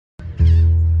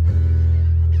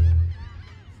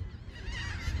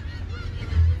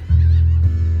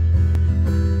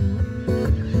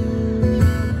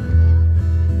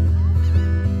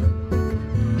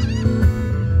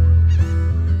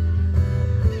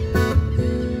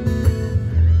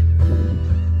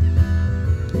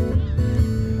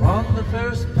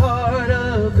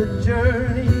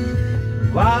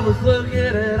I was looking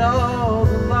at all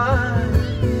the life.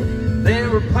 There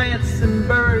were plants and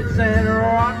birds and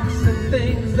rocks and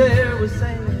things. There was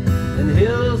sand and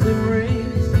hills and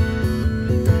rings.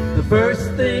 The first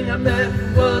thing I met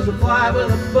was a fly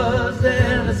with a buzz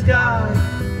and a sky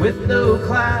with no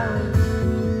clouds.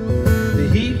 The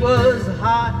heat was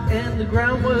hot and the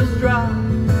ground was dry.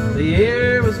 The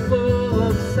air was full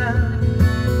of sound.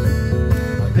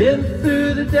 I've been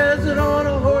through the desert on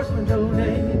a horse with no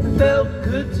name. It felt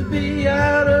good to be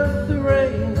out of the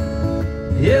rain.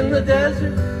 In the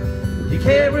desert, you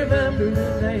can't remember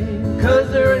your name,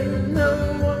 'cause there ain't no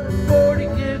one for to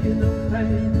give you no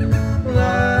pain.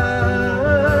 La-da-da,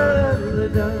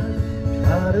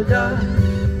 la-da-da,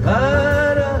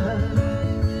 la-da,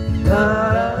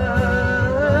 la-da-da,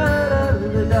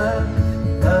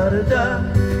 la-da-da,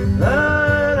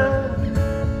 la-da.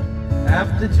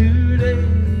 After 2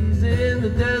 days in the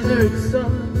desert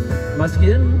sun, my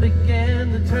skin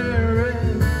began to turn red.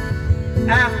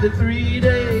 After 3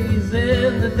 days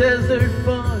in the desert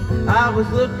fun, I was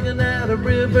looking at a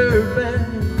riverbed.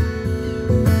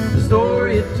 The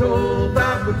story it told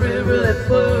about the river that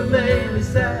flowed made me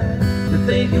sad to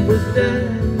think it was dead.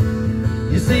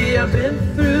 You see, I've been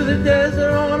through the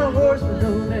desert on a horse with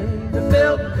no name. It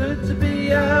felt good to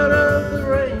be out of the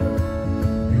rain.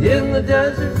 In the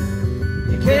desert,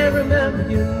 you can't remember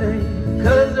your name,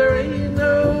 'cause there ain't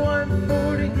no one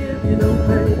for to give you no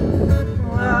pain.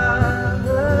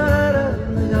 La-da-da,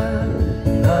 la-da,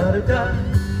 la-da,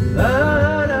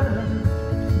 la-da, la-da.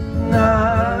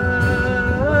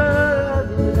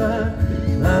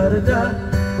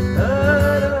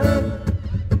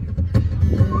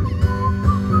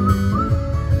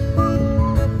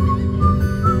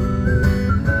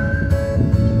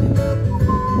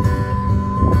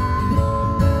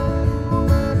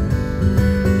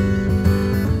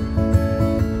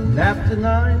 After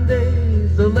 9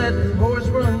 days, I let the horse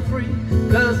run free,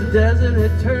 'cause the desert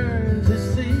had turned to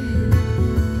sea.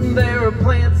 There were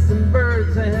plants and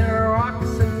birds and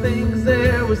rocks and things.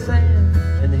 There was sand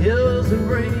and hills and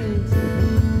rings.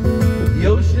 The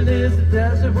ocean is the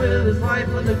desert with its life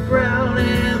underground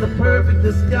and the perfect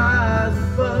disguise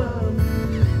above.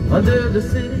 Under the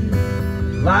city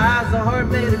lies a heart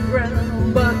made of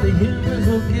ground, but the humans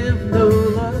will give no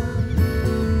love.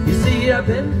 You see, I've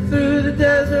been through the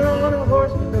desert on a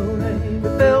horse with no name.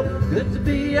 It felt good to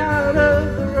be out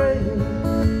of the rain.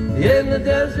 In the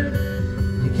desert,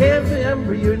 you can't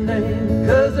remember your name,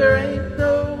 'cause there ain't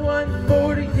no one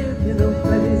for to give you no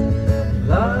pain.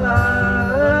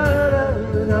 La-da-da-da,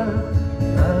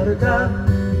 la-da-da,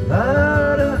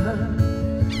 la-da,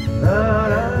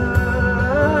 la-da-da-da,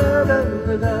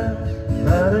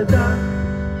 la-da-da,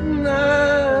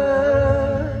 la-da.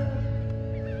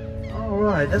 All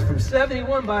right, that's from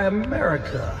 71 by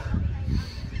America.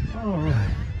 All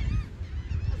right.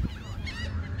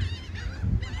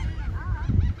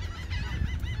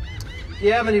 If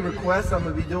you have any requests, I'm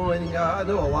going to be doing, I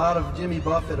know a lot of Jimmy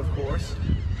Buffett, of course.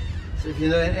 So if you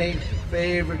know any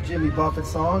favorite Jimmy Buffett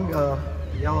song,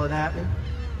 yell it at me.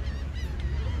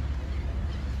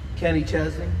 Kenny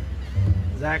Chesney,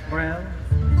 Zach Brown,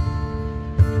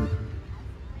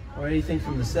 or anything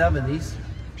from the 70s.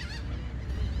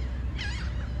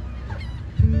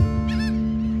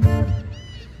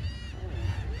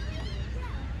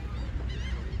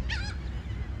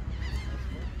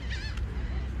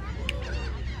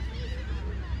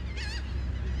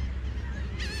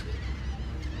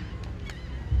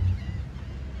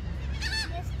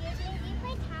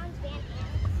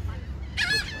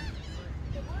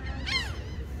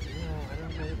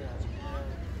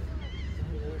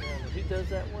 Who does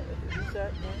that one? Who's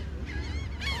that one?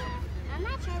 I'm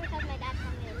not sure because my dad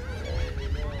told me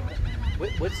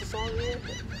it. What's the song again?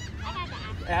 I had to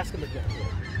ask. Ask him again.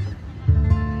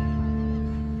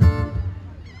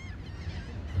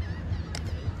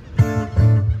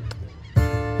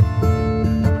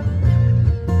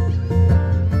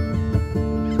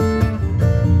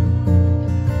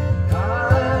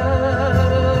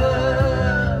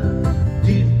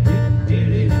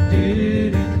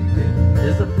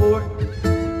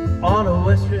 On a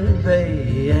western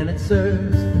bay, and it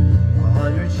serves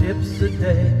 100 ships a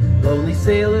day. Lonely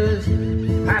sailors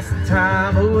pass the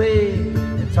time away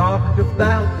and talk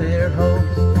about their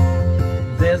hopes.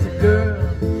 There's a girl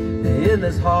in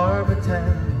this harbor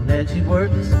town, and she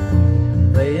works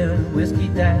laying whiskey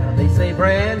down. They say,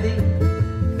 Brandy,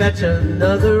 fetch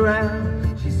another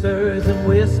round. She serves them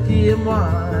whiskey and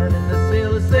wine, and the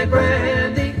sailors say,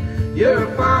 Brandy, you're a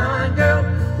fine girl,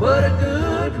 what a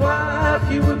good wife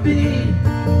you would be.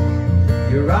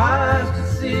 Your eyes could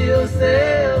seal a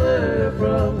sailor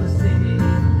from the sea.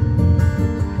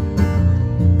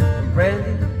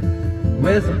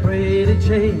 braided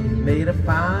chain made of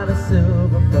finest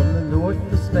silver from the north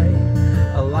of Spain.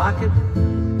 A locket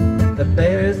that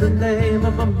bears the name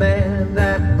of a man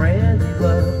that Brandy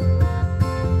loved.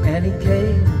 And he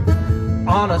came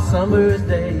on a summer's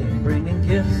day, bringing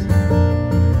gifts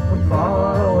from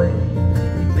far away.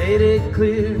 He made it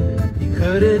clear he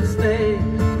couldn't stay,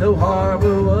 no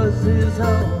harbor was his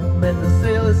home. And the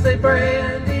sailors say,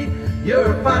 Brandy,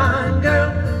 you're a fine girl,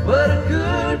 what a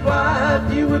good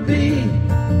wife you would be.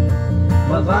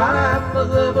 My life, my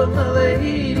lover, my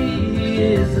lady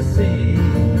is the sea.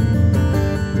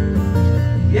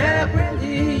 Yeah,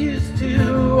 Brandy used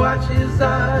to watch his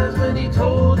eyes when he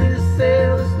told his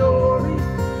sailor stories.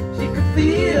 She could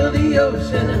feel the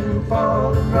ocean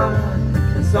fall and rise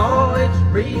and saw its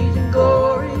raging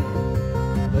glory.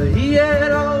 But he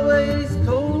had always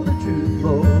told the truth,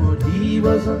 Lord, he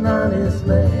was an honest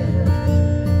man.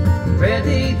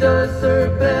 Brandy does her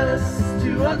best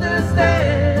to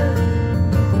understand.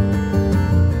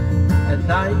 At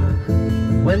night,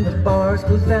 when the bars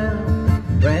close down,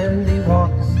 Brandy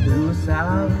walks through a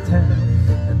south town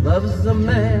and loves a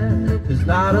man who's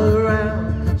not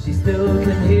around. She still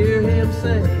can hear him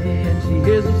say, and she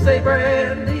hears him say,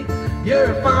 Brandy, you're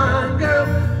a fine girl,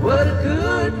 what a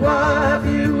good wife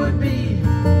you would be.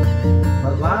 My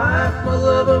life, my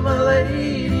lover, my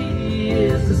lady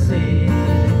is the sea.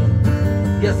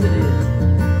 Yes, it is.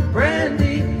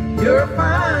 Brandy, you're a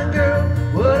fine girl,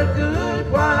 what a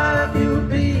good wife you would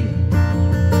be.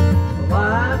 My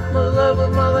life, my lover,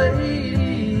 my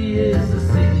lady is the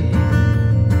sea.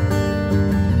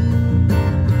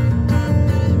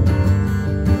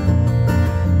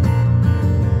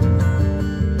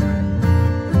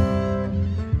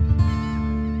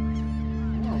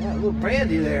 Little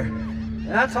Brandy there.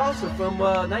 That's also from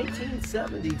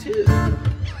 1972.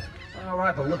 All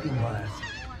right, the Looking Glass.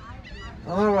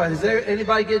 All right, is there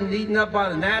anybody getting eaten up by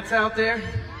the gnats out there?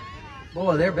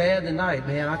 Boy, they're bad tonight,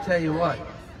 man. I tell you what. A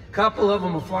couple of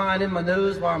them are flying in my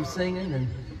nose while I'm singing and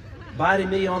biting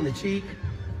me on the cheek.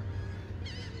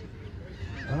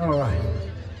 All right.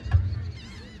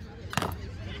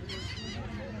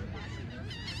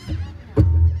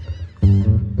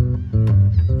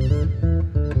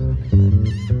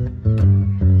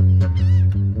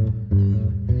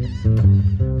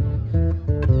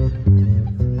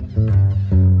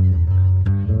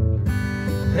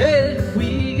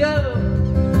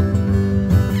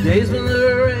 Days when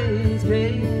the rains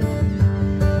came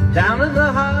down in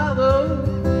the hollow,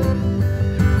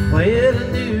 playing a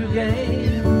new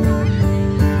game,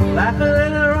 laughing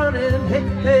and a running, hey,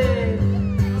 hey,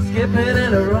 skipping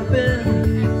and a romping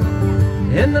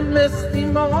in the misty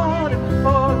morning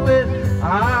fog with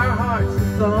our hearts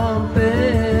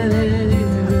thumping in you.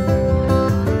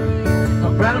 A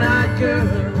brown-eyed girl,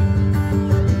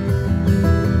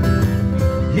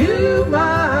 you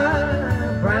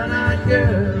my brown-eyed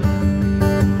girl.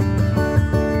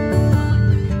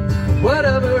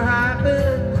 Whatever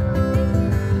happened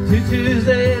to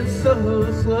Tuesday and so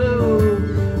slow,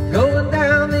 going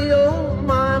down the old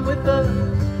mine with the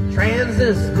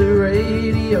transistor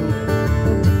radio,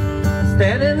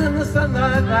 standing in the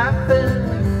sunlight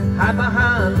laughing, hide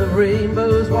behind the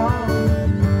rainbow's wall,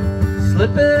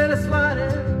 slipping and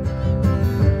sliding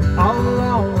all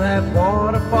along that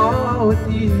waterfall with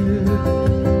you,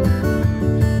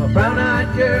 a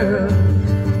brown-eyed girl.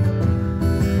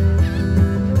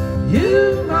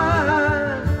 You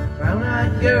my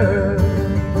brown-eyed girl.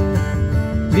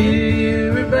 Do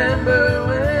you remember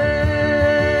when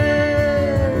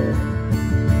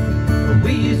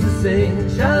we used to sing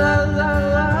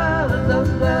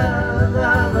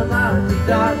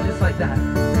sha-la-la-la-la-la-la-la-la-la-la-la-la-la-la-la, just like that.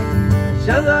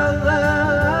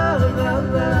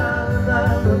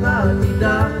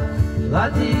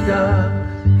 Sha-la-la-la-la-la-la-la-la-la-la-la-la.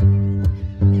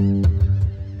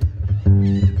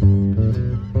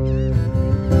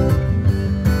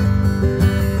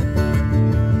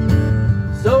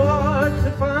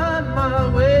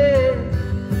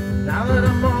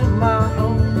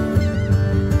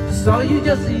 Saw you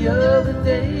just the other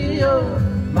day, oh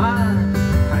my,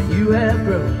 how you have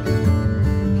grown.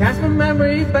 Cast my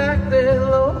memory back there,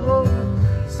 Lord,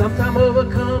 sometime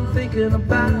overcome thinking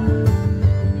about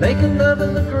making love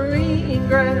in the green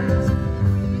grass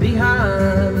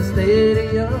behind the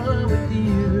stadium with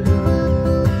you,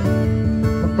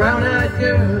 a brown-eyed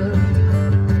girl.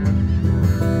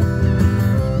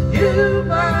 You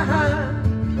my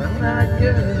brown-eyed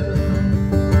girl.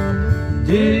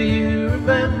 Do you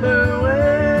remember when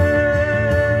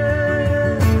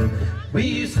we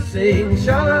used to sing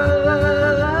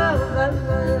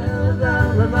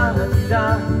sha-la-la-la-la-la-la-la-la-la-la-la,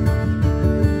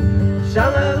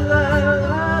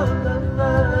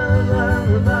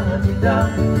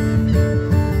 sha-la-la-la-la-la-la-la-la-la-la.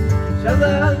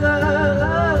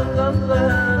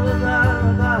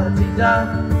 la-ti-da.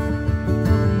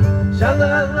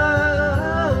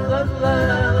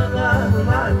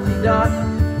 Sha-la-la-la-la-la-la-la-ti-da,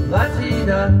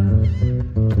 la-ti-da.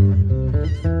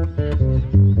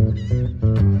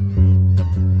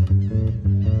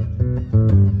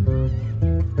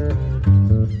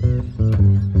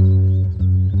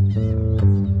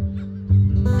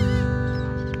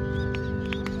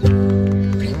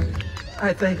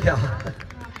 I thank y'all.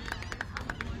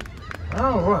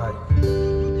 All right. A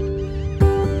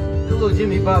little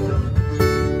Jimmy Buffett.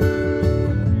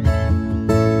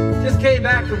 Just came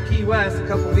back from Key West a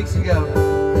couple weeks ago.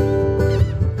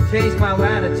 Changed my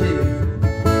latitude.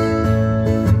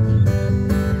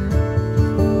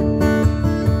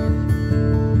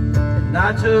 And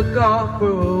I took off for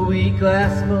a week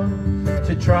last month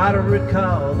to try to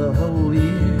recall the whole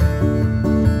year.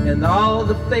 And all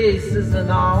the faces and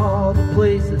all the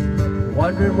places,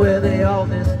 wondering where they all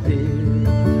disappeared.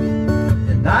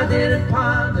 And I didn't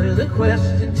ponder the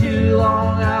question too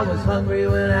long. I was hungry,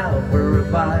 went out for a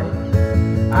bite.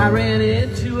 I ran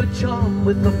into a chum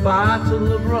with a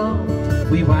bottle of rum.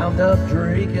 We wound up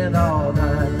drinking all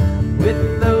night.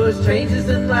 With those changes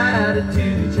in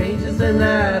latitude, changes in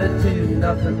attitude,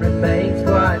 nothing remains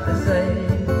quite the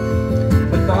same.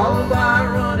 With all of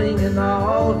our running and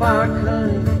all of our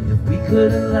cunning, if we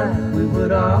couldn't laugh, we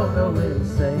would all go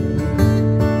insane.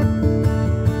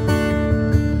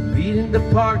 Reading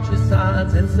departure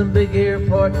signs in some big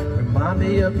airport remind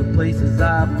me of the places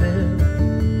I've been.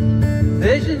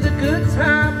 Visions of good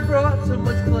times brought so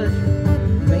much pleasure,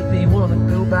 make me want to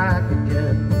go back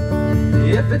again.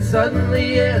 If it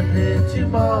suddenly ended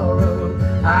tomorrow,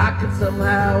 I could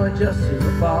somehow adjust to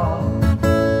the fall.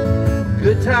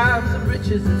 Good times and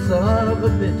riches and son of a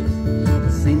bitches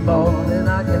seem more than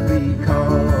I can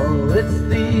recall. It's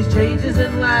these changes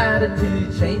in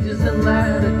latitude, changes in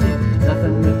latitude,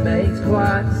 nothing remains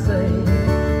quite the same.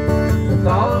 With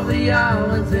all of the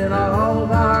islands and all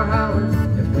of our howlings,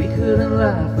 if we couldn't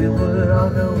laugh, we would all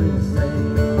go insane.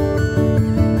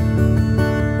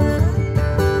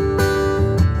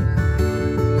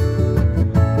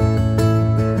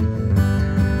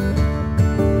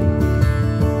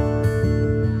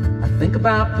 Think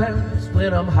about Paris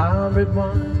when I'm high on red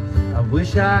wine. I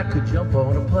wish I could jump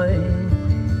on a plane.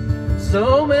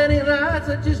 So many nights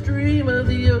I just dream of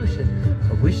the ocean.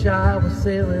 I wish I was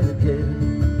sailing again.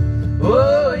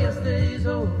 Oh, yesterday's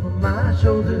over my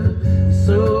shoulder,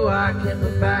 so I can't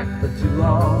look back for too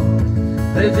long.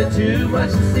 There's just too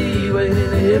much to see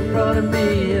waiting in front of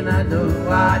me, and I know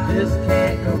I just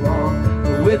can't go wrong.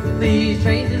 But with these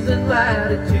changes in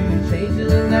latitude,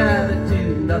 changes in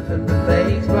attitude, nothing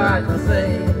remains quite the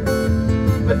same.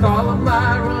 With all of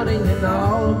my running and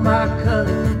all of my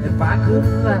cunning, if I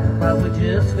couldn't laugh, I would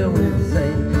just go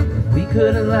insane. If we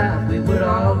couldn't laugh, we would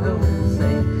all go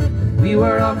insane. If we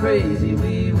were all crazy,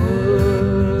 we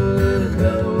would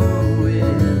go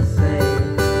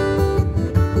insane.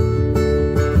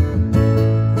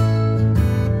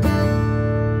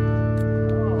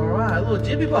 All right, a little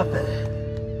Jimmy Buffett.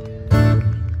 I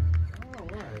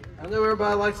know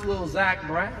everybody likes a little Zac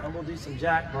Brown. I'm gonna do some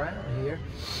Jack Brown here.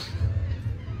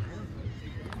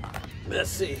 Let's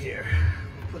see here.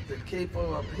 Put the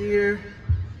capo up here.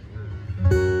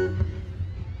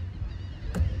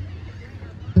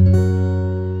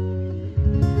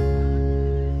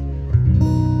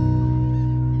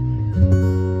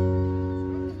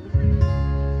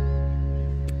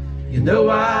 You know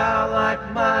I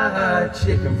like my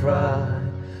chicken fried,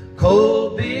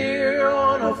 cold beer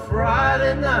on a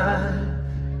Friday night,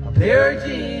 a pair of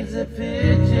jeans that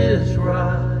fit just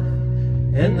right,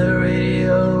 and the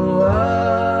radio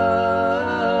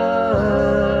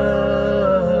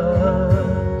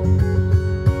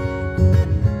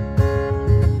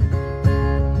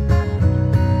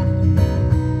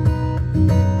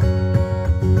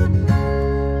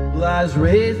Well, I was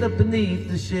raised up beneath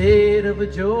the shade of a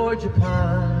Georgia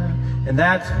pine, and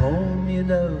that's home, you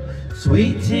know.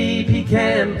 Sweet tea,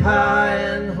 pecan pie,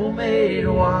 and homemade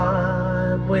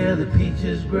wine where the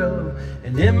peaches grow.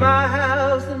 And in my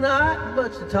house, there's not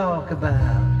much to talk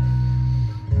about,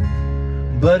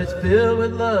 but it's filled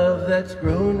with love that's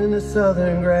grown in the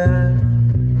southern ground.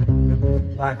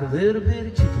 Like a little bit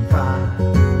of chicken fried,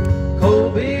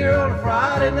 cold beer on a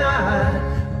Friday night,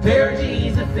 a pair of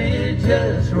jeans that fit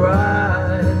just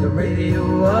right, and the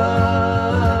radio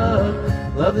up.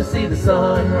 Love to see the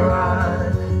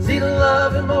sunrise, see the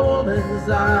love in my woman's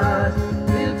eyes,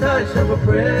 feel the touch of a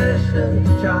precious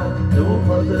child, no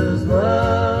mother's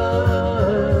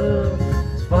love.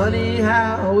 It's funny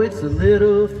how it's the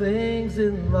little things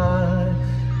in life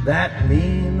that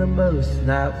mean the most.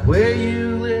 Not where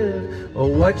you live or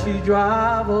what you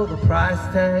drive or the price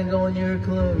tag on your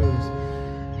clothes.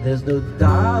 There's no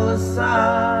dollar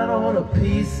sign on a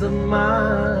piece of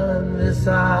mind. This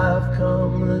I've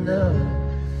come to know.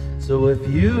 So if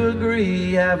you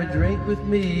agree, have a drink with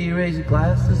me. Raise your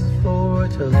glasses for a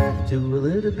toast to a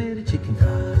little bit of chicken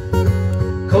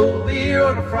fried. Cold beer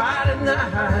on a Friday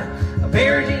night, a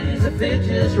pair of jeans that fit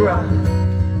just right,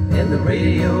 and the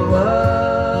radio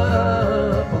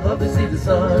up. I love to see the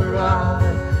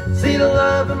sunrise, see the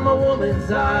love in my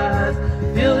woman's eyes,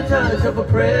 feel the touch of a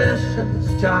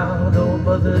precious child, oh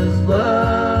mother's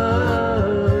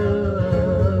love.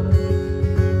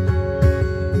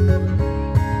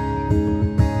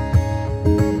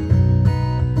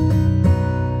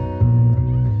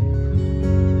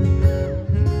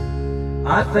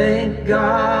 I thank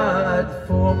God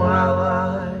for my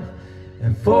life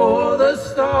and for the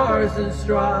stars and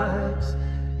stripes.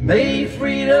 May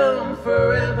freedom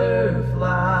forever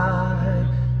fly.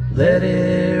 Let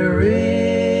it ring.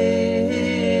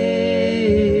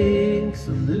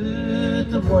 Salute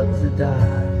the ones that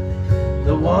died,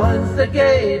 the ones that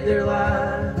gave their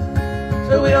lives,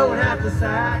 so we don't have to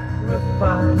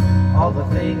sacrifice all the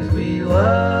things we love,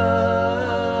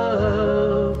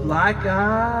 like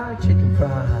our chicken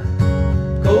fried.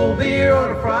 Cold beer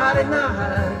on a Friday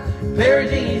night, pair of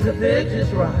jeans that fit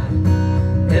just right,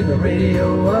 and the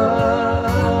radio up.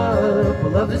 I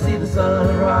love to see the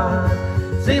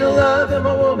sunrise, see the love in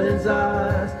my woman's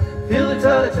eyes, feel the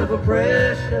touch of a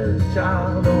precious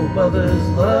child, oh mother's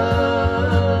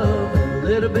love, and a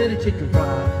little bit of chicken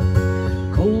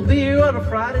fried. Cold beer on a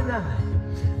Friday night,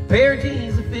 pair of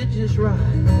jeans that fit just right,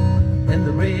 and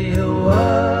the radio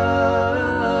up.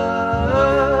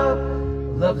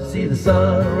 Love to see the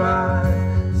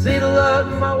sunrise, see the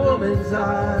love in my woman's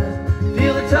eyes,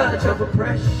 feel the touch of a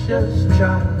precious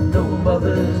child, oh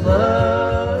mother's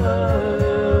love.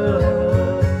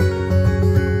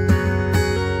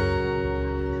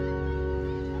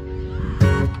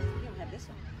 You don't have this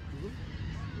one.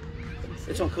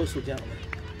 It's on Coastal Gentleman.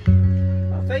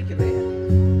 Oh, thank you,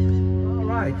 man. All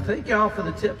right, thank y'all for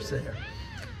the tips there.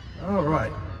 All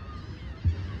right.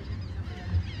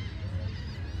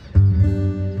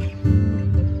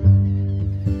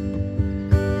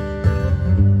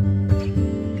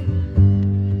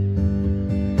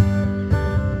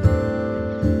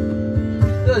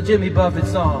 Little Jimmy Buffett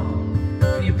song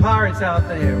for you pirates out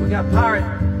there. We got pirate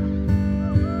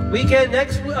weekend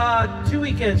next 2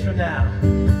 weekends from now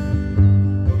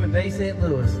over in Bay St.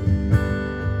 Louis.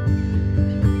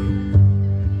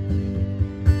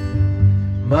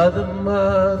 Mother,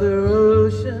 Mother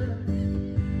Ocean,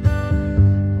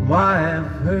 why I've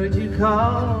heard you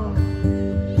call.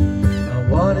 I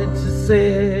wanted to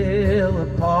sail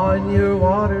upon your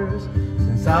waters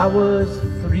since I was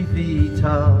 3 feet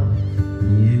tall.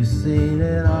 You've seen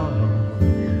it all.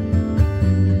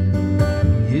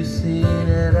 You've seen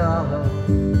it all.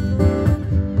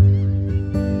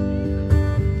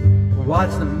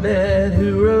 Watch the men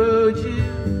who rode you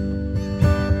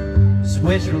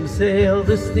switch from sail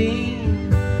to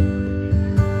steam,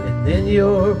 and in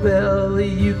your belly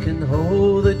you can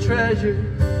hold the treasure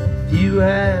you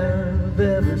have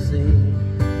ever seen.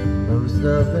 Most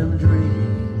of them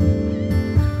dream,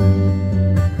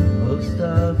 most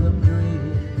of them dream.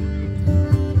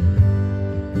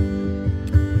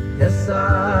 Yes,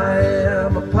 I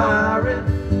am a pirate,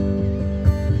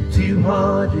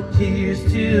 200 years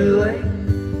too late.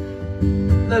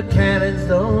 The cannons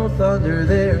don't thunder,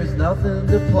 there's nothing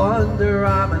to plunder.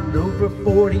 I'm an over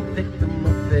 40 victim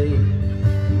of fate,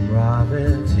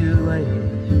 arriving too late,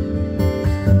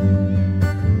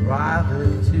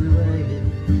 arriving too late.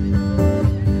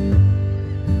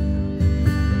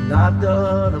 And I've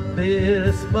done a bit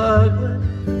of smuggling,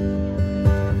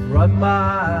 I've run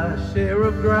my share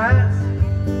of grass.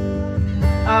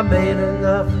 I made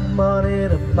enough money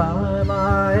to buy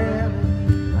my ass.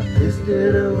 Pissed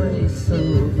it away so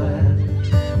fast.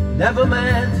 Never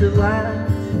meant to last,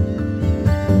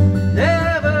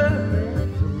 never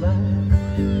meant to last.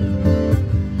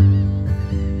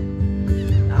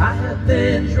 I have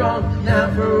been drunk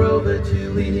now for over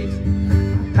 2 weeks.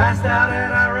 I passed out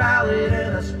and I rallied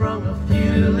and I sprung a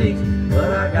few leaks.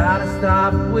 But I gotta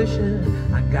stop wishing,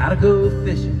 I gotta go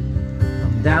fishing.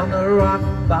 I'm down the rock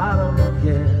bottom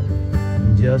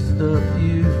again. Just a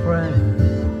few friends,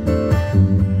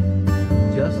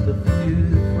 just a few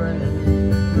friends.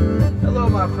 Hello,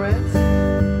 my friends.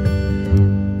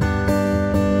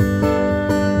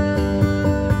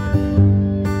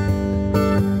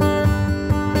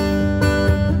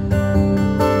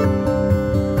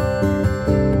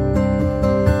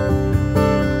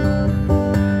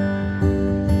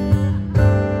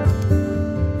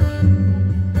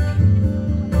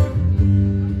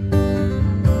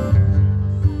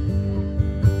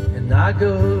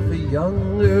 go for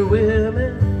younger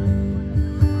women.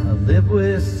 I lived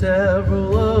with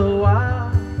several a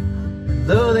while.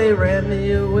 Though they ran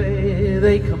me away,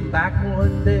 they come back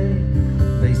one day.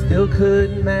 They still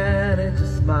couldn't manage a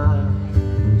smile.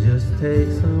 It just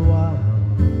takes a while.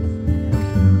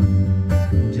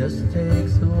 It just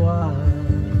takes a while.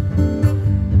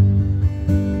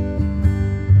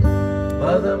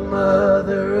 Mother,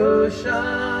 Mother Ocean,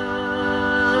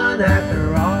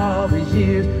 after all these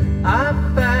years I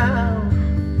found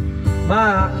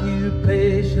my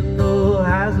occupational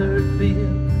hazard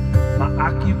being my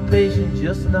occupation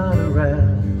just not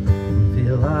around.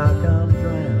 Feel like I'm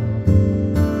drowned.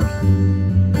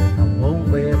 I won't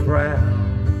wear brown.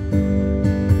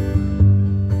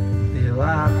 Feel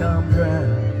like I'm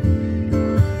drowned.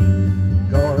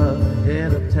 Gonna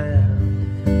head uptown.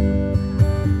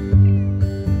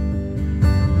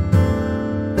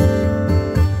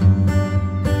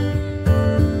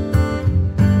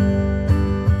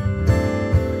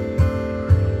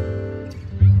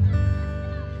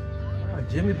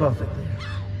 Jimmy Buffett there.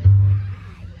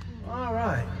 All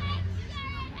right.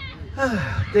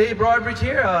 Dave Broadbridge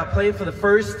here, playing for the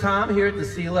first time here at the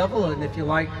Sea Level. And if you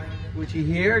like what you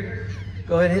hear,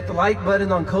 go ahead and hit the like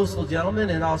button on Coastal Gentleman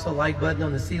and also like button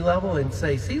on the Sea Level and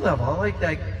say, Sea Level, I like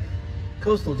that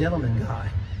Coastal Gentleman guy.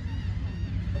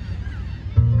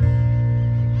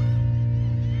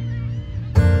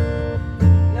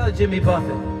 Now Jimmy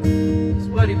Buffett. This is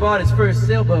what he bought his first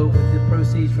sailboat with the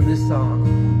proceeds from this song.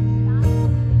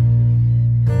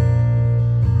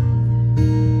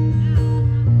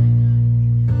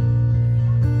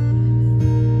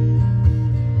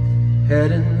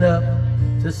 Heading up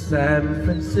to San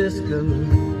Francisco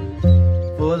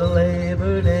for the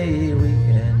Labor Day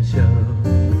weekend show.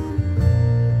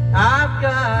 I've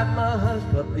got my hush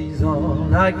puppies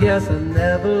on. I guess I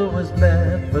never was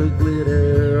meant for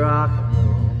glitter rock and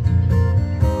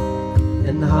roll.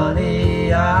 And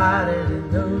honey, I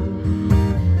didn't know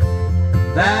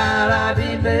that I'd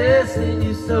be missing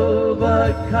you so.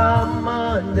 But come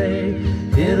Monday,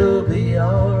 it'll be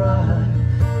alright.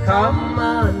 Come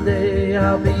Monday,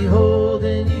 I'll be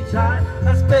holding you tight.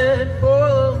 I spent 4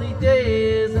 lonely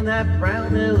days in that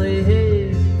brown LA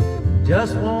haze.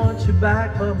 Just want you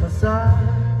back by my side.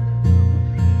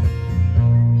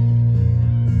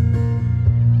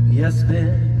 Yes, it's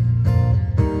been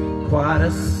quite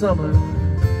a summer.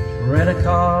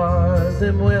 Rent-a-cars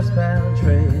and westbound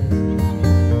trains.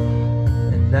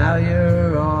 And now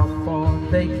you're off on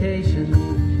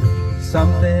vacation.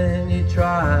 Something you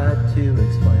tried to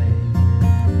explain.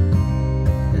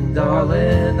 And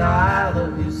darling, I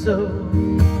love you so.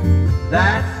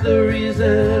 That's the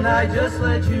reason I just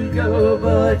let you go.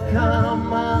 But come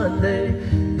Monday,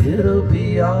 it'll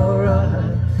be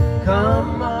alright.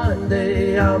 Come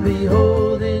Monday, I'll be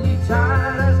holding you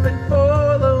tight. I spent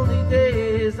 4 lonely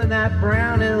days in that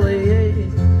brown LA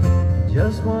haze.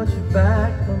 Just want you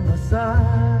back on my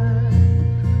side.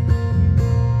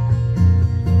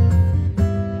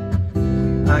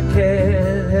 I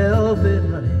can't help it,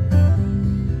 honey.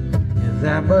 You're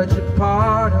that much a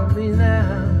part of me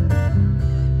now.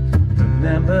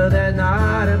 Remember that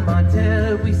night in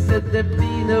Montana, we said there'd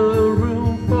be no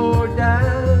room for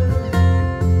doubt.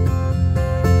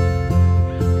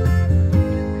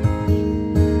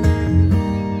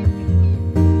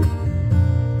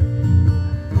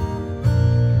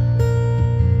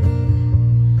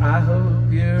 I hope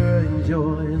you're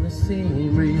enjoying the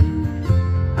scenery.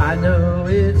 I know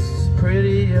it's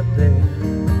pretty up there,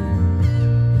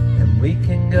 and we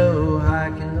can go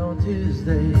hiking on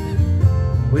Tuesday.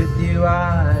 With you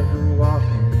I can walk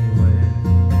anywhere.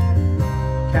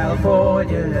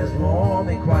 California has warmed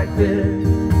me quite fit.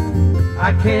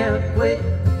 I can't wait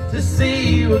to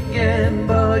see you again.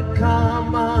 But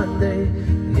come Monday,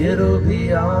 it'll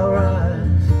be alright.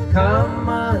 Come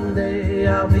Monday,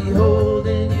 I'll be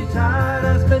holding you tight.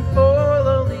 I spent 4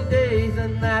 lonely days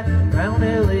in that brown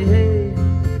LA haze.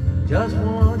 Just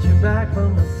want you back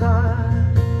from my side.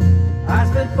 I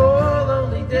spent 4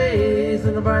 lonely days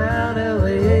in the brown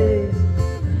LA haze.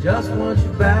 Just want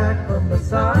you back from my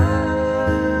side.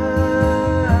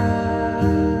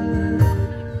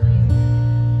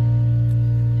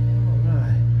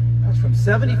 Alright, that's from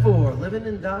 74, Living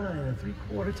and Dying in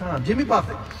 3/4 time. Jimmy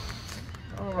Buffett.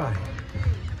 Alright,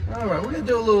 we're gonna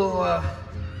do a little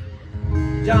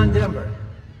John Denver.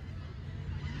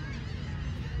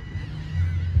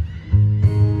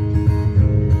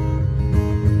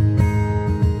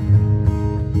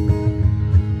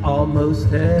 Almost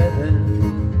heaven,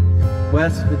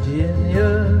 West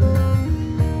Virginia,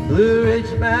 Blue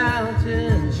Ridge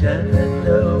Mountain,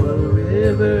 Shenandoah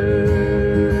River.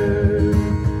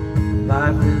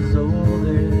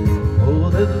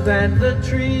 at the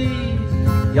trees,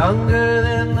 younger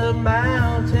than the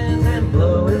mountains and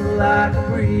blowing like a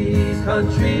breeze.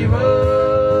 Country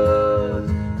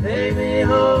roads, take me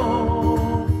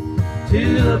home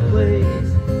to the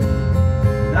place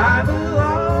I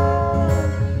belong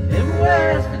in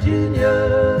West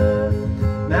Virginia.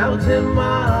 Mountain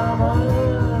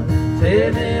mama,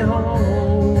 take me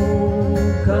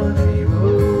home, country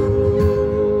road.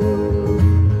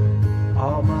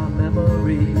 All my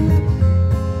memories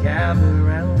gather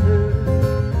round her,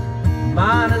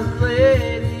 miner's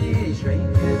lady,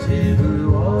 stranger to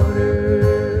blue water.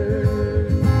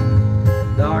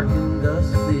 Dark and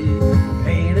dusty,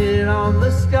 painted on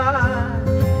the sky,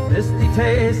 misty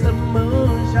taste of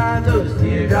moonshine, those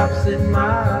teardrops in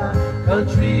my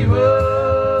country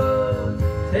road.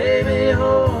 Take me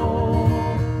home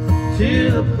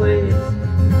to the place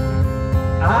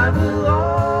I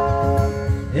belong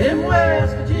in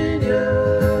West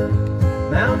Virginia.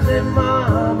 Mountain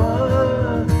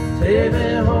mama, take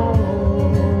me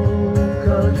home,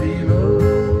 country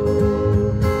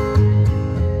road.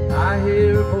 I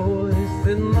hear a voice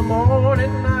in the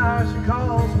morning, now she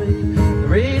calls me. The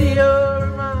radio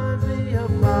reminds me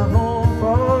of my home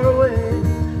far away.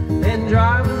 And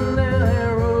driving down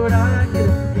that road, I get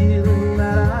a feeling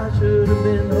that I should have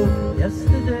been home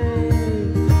yesterday.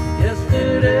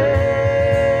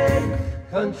 Yesterday,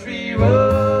 country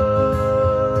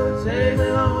road, take me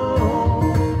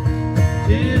home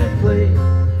to the place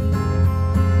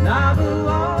I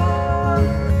belong,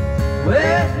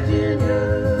 West Virginia.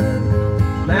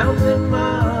 Mountain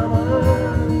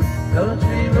mama,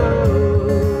 country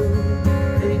road,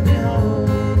 take me home,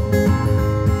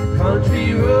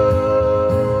 country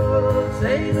road,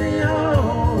 take me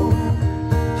home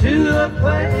to a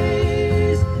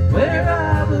place where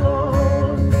I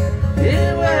belong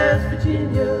in West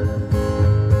Virginia.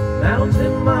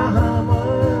 Mountain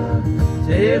mama,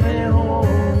 take me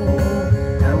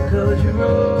home down country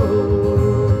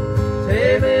road.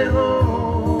 Take me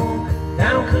home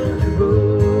down country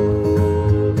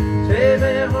road. Take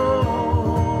me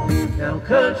home down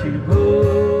country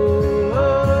road.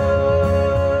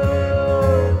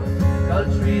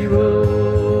 Country road.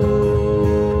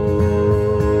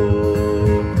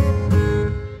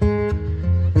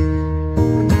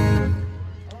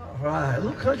 All right,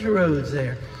 little country roads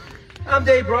there. I'm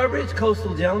Dave Broadbridge,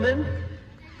 coastal gentleman,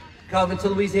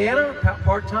 Covington, Louisiana,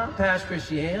 part-time, past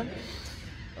Christian.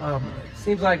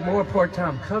 Seems like more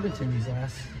part-time Covington these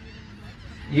last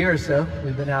year or so.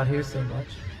 We've been out here so much.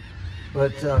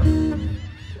 But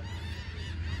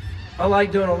I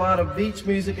like doing a lot of beach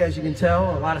music, as you can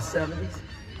tell, a lot of 70s.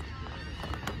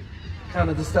 Kind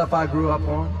of the stuff I grew up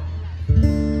on.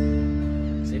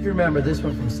 See if you remember this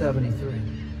one from 73.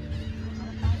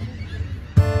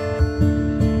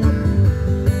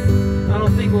 I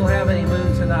don't think we'll have any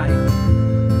moon tonight.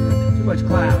 Too much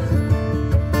clouds.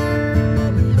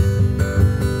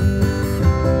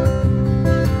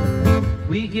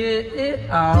 We get it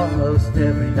almost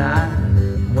every night.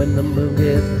 When the moon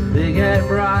gets big and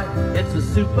bright, it's a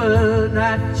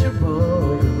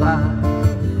supernatural delight.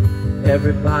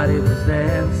 Everybody was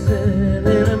dancing in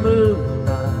the moonlight.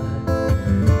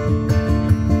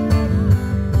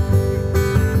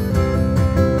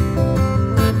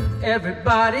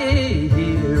 Everybody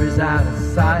here is out of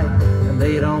sight, and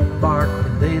they don't bark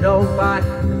and they don't bite,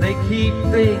 and they keep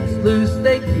things loose,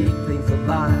 they keep things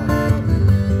alive.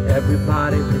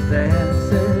 Everybody was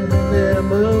dancing in the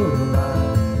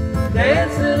moonlight,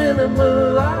 dancing in the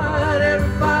moonlight.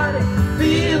 Everybody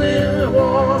feeling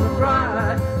warm and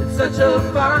bright. It's such a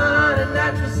fine and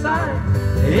natural sight.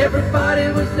 Everybody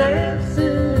was dancing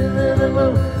in the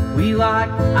moon. We like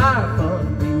our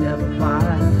fun, we never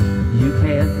fight. You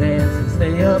can't dance and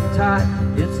stay uptight.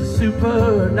 It's a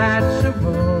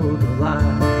supernatural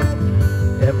delight.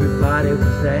 Everybody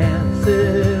was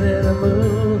dancing in the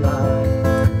moonlight,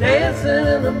 dancing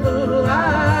in the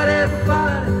moonlight.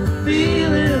 Everybody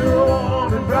feeling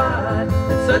warm and bright.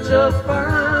 It's such a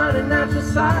fine and natural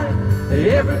sight.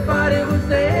 Everybody was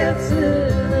dancing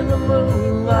in the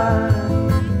moonlight.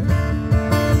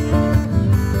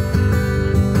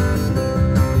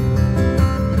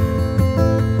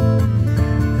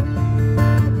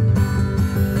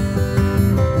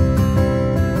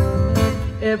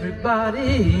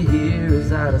 Everybody here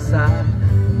is out of sight.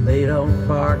 They don't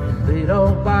bark, they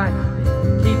don't bite.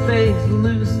 They keep things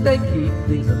loose, they keep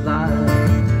things alive.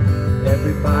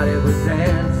 Everybody was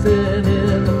dancing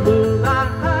in the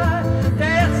moonlight,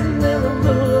 dancing in the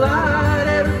moonlight.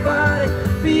 Everybody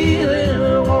feeling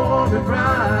warm and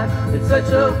bright. It's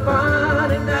such a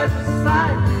fine and natural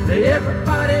sight.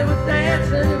 Everybody was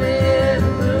dancing in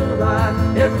the moonlight.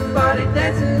 Everybody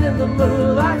dancing in the the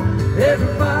moonlight,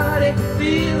 everybody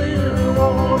feeling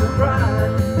warm and bright.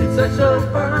 It's such a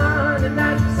fun and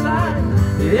natural sight.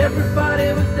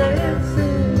 Everybody was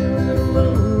dancing in the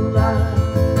moonlight.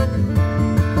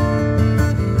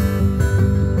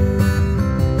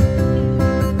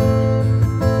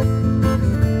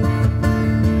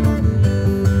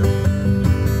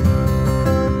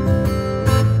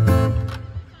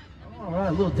 All right,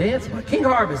 a little dance by King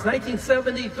Harvest,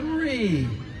 1973.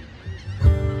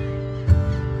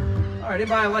 All right,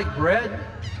 anybody like bread?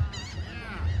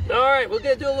 All right, we're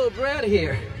gonna do a little bread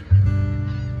here.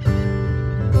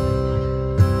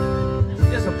 It's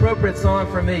just an appropriate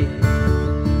song for me.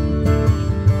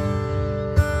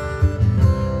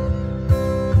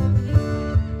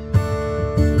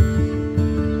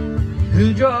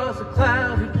 Who draws a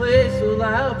cloud, who plays so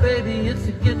loud, baby, it's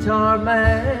the guitar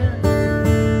man.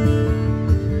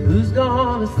 Who's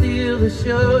gonna steal the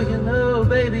show, you know,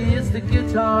 baby, it's the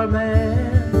guitar man.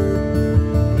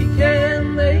 He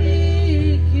can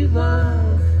make you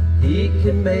love, he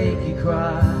can make you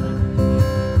cry.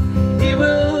 He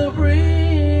will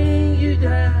bring you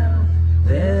down,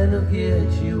 then he'll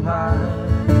get you high.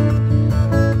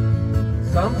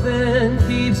 Something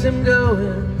keeps him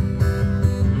going,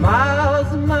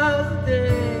 miles and miles a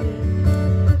day,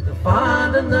 to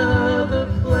find another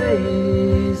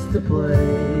place to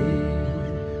play.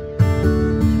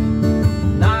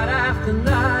 Night after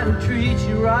night he treats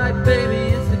you right,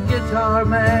 baby, it's the guitar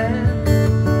man.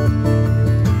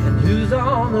 And who's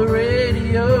on the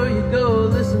radio, you go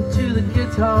listen to the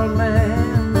guitar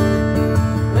man.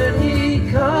 When he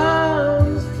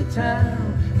comes to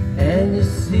town and you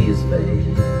see his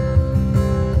face,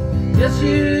 yes,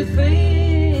 you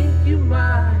think you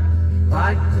might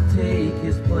like to take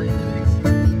his place.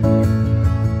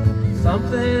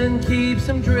 Something keeps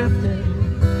him drifting,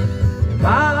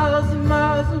 miles and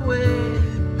miles away,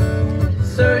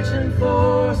 searching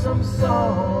for some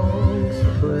songs to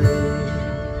play.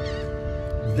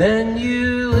 Then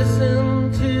you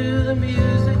listen to the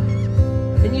music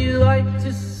and you like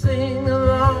to sing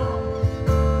along.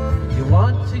 You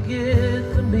want to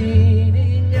get the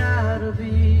meaning out of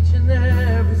each and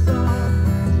every song.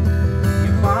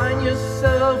 You find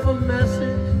yourself a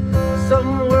message,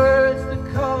 some words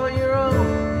that call your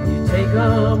own. You take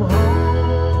them home.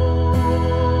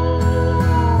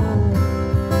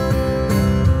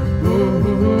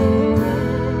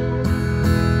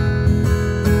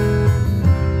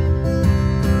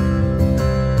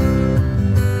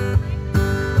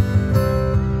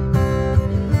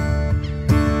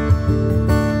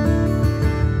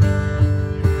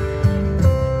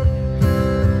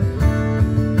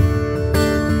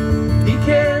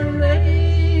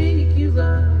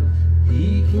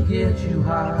 Get you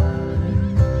high,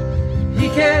 he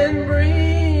can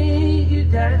bring you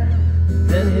down,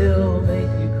 then he'll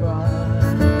make you cry.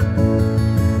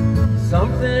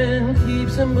 Something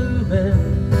keeps him moving,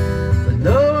 but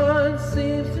no one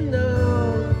seems to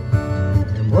know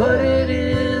what it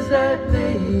is that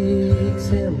makes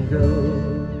him go.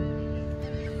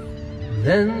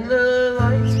 Then the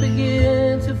lights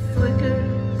begin to flicker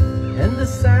and the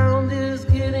sound is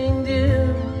getting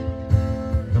dim.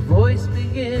 The voice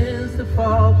begins to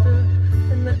falter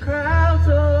and the crowds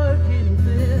are getting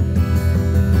thin.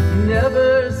 He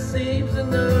never seems to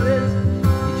notice,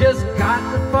 you just got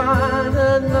to find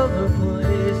another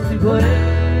place to play.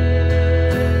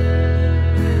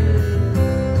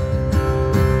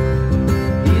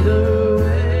 Either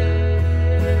way,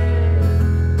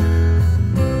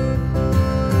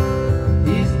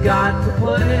 he's got to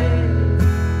play.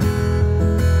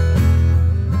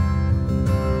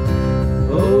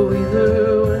 Oh,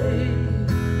 either way,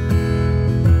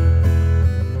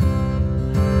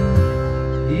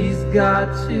 he's got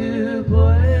to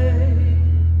play.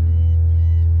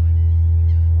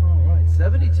 All right,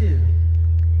 72.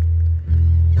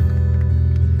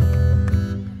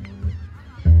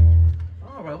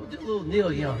 All right, we'll do a little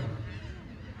Neil Young.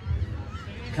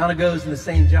 Kind of goes in the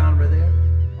same genre there.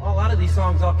 A lot of these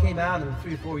songs all came out in a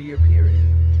 3 or 4 year period.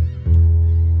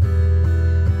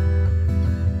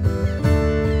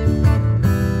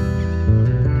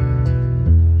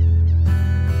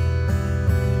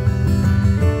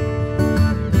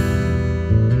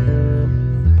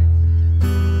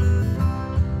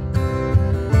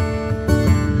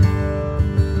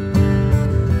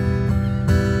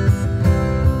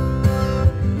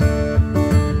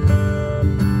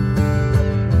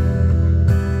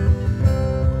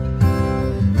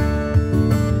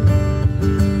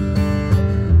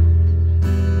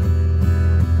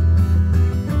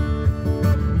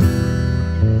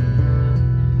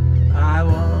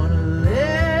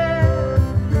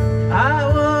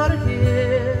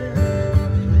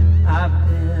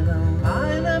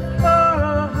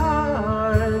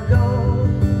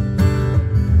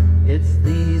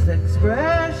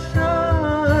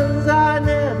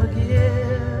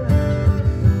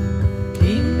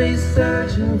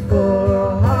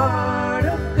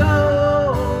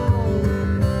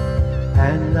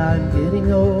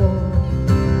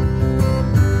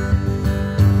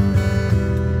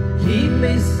 Keep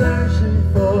me searching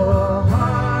for a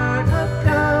heart of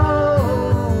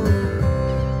gold,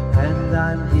 and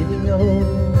I'm getting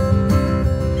old.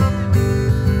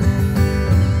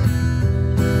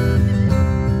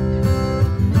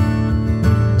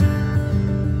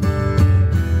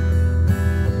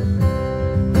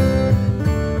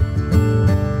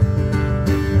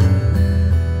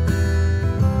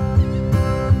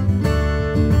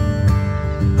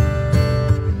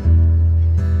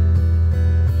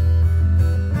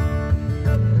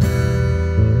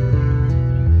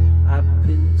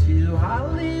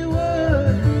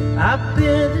 I've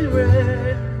been to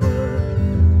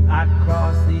Redwood, I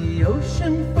crossed the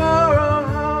ocean for a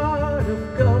heart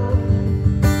of gold.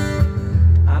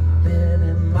 I've been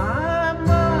in my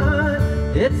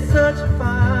mind, it's such a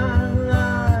fine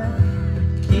line,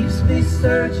 keeps me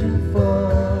searching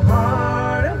for a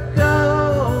heart of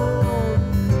gold,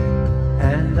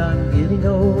 and I'm getting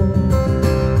old.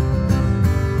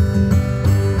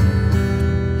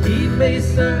 Keep me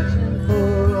searching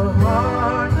for a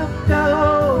heart of gold,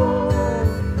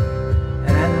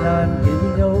 I'm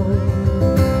getting old.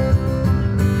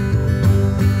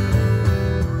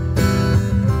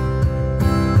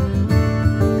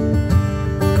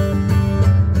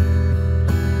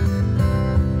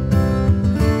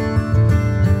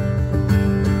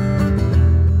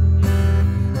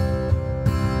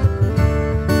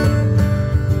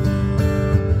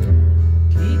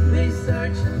 Keep me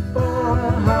searching for a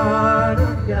heart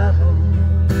of gold.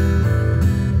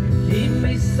 Keep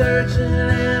me searching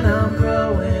and I'm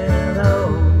growing.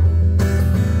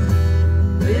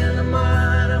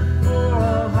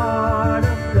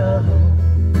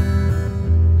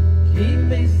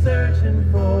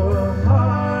 Searching for a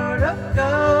heart of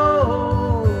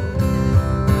gold.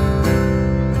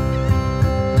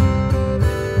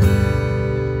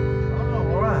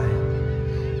 All right.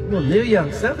 Well, Neil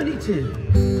Young, 72.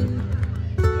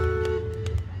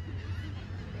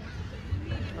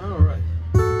 All right.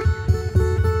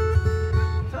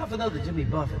 Time for another Jimmy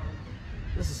Buffett.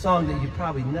 This is a song that you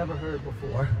probably never heard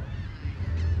before.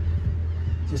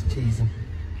 Just teasing.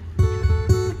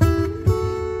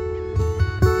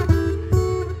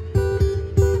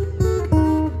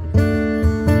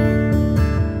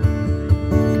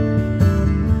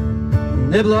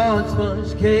 Nibble on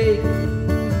sponge cake,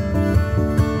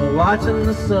 watching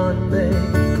the sun bake,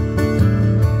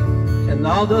 and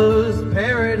all those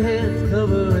parrot heads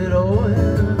covered with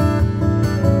oil.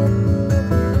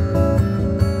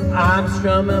 I'm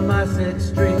strumming my sixth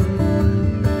string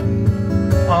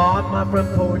on my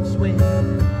front porch swing.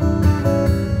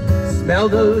 Smell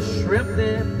those shrimp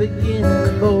that begin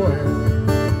to boil.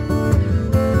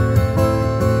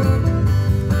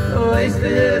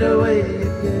 Wasted away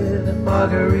again in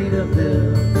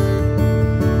Margaritaville,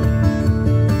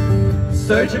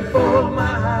 searching for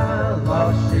my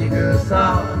lost shaker of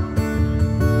salt.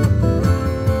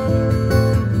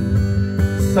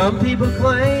 Some people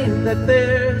claim that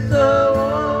there's a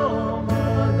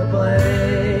woman to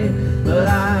blame, but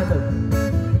I know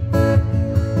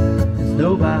it's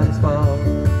nobody's fault.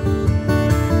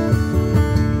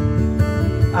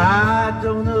 I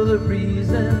don't know the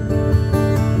reason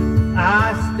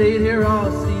I stayed here all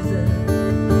season,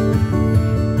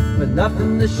 but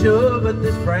nothing to show but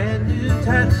this brand new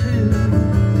tattoo.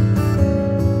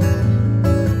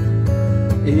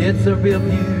 It's a real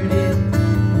beauty,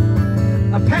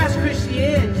 a past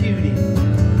Christian cutie,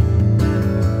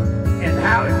 and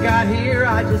how it got here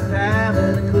I just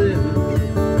haven't a clue.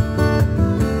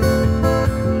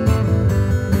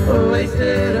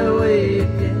 Wasted away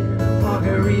again in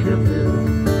Margaritaville,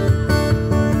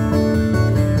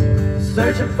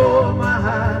 searching for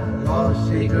my lost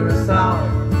shaker of salt.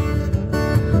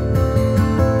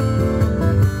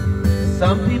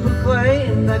 Some people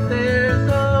claim that there's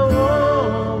a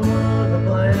woman to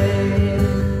blame,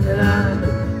 and I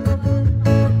know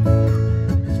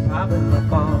it's probably my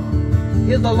fault.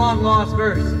 Here's the long lost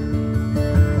verse.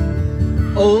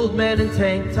 Old man in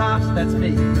tank tops, that's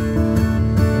me,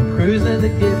 cruising the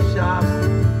gift shops,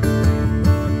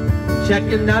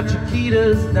 checking out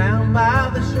Chiquitas down by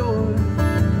the shore.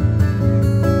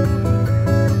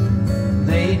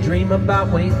 They dream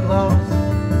about weight loss,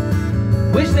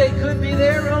 wish they could be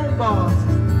their own boss.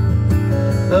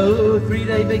 Though a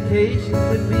 3-day vacation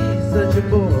could be such a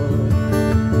bore.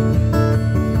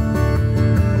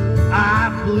 I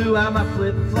blew out my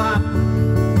flip-flop,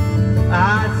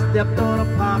 I stepped on a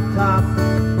pop-top,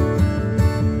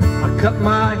 I cut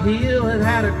my heel and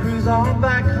had a cruise on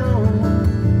back home.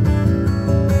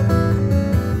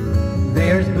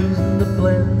 There's booze in the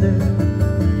blender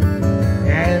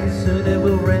and soon it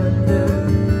will render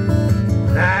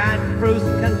that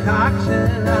frozen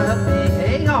concoction of me.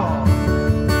 Hang on.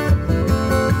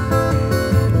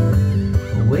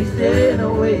 Wasted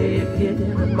away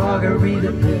again a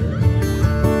Margaritaville,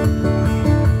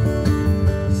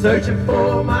 searching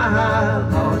for my high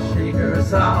lost shaker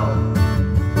salt.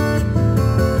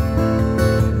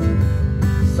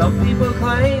 Some people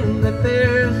claim that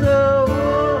there's a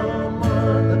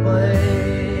woman to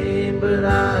blame, but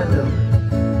I know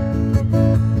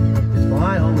it's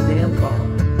my own damn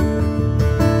fault.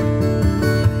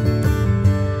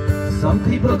 Some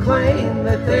people claim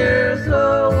that there's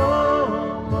a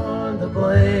woman to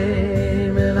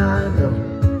blame, and I know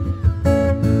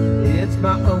it's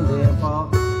my own damn fault.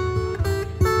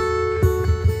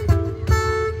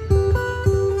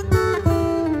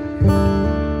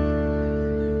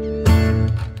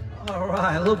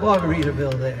 A little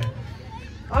Margaritaville there.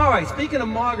 All right, speaking of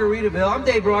Margaritaville, I'm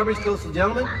Dave Roberts, Coastal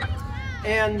Gentleman,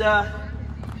 and of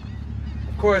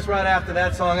course, right after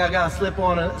that song, I got to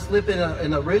slip in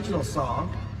an original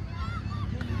song.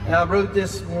 And I wrote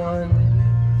this one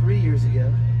 3 years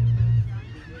ago.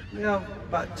 Yeah,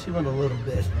 about 2 and a little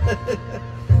bit.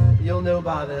 You'll know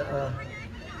by the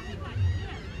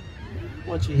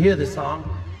once you hear the song.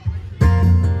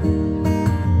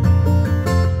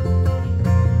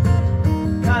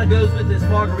 Kind of goes with this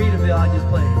Margaritaville I just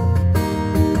played.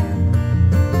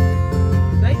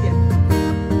 Thank you.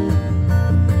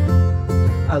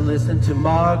 I listen to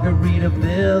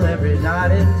Margaritaville every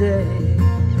night and day.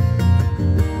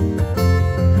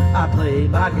 I play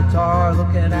my guitar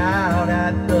looking out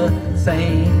at the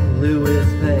St. Louis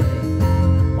Bay,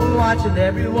 watching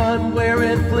everyone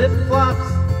wearing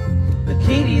flip-flops,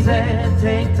 bikinis and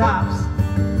tank tops,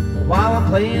 while I'm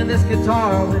playing this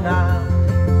guitar when I'm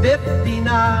 59.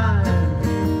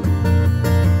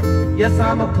 Yes,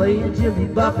 I'm a-playing Jimmy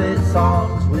Buffett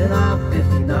songs when I'm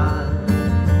 59.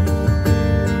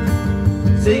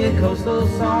 Singing coastal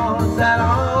songs that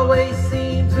always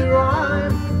seem to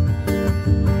rhyme.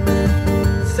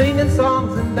 Singing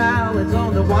songs and ballads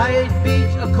on the white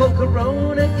beach. A cold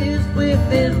Corona is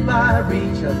within my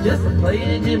reach. I'm just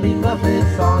a-playing Jimmy Buffett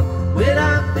songs when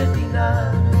I'm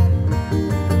 59.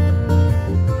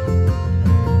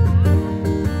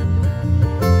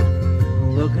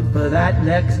 Looking for that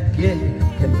next gig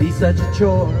can be such a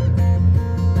chore.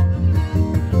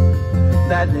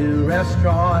 That new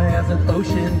restaurant has an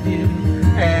ocean view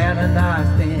and a nice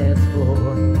dance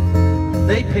floor.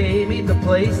 They pay me to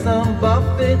play some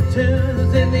Buffett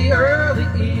tunes in the early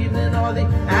evening or the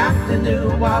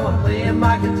afternoon while I'm playing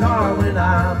my guitar when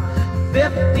I'm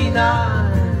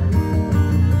 59.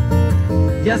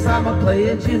 Yes, I'm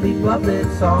a-playing Jimmy Buffett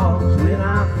songs when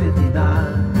I'm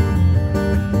 59.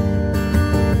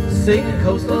 Singing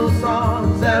coastal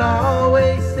songs that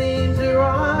always seem to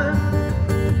rhyme.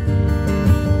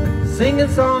 Singing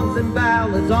songs and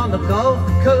ballads on the Gulf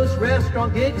Coast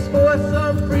restaurant gigs for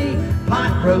some free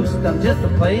pot roast. I'm just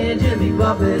a-playing Jimmy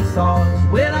Buffett songs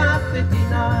when I'm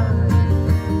 59.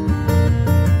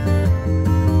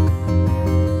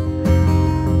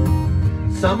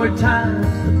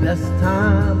 Summertime's the best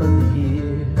time of the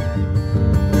year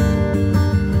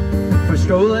for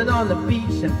strolling on the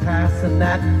beach and passing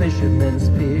that fisherman's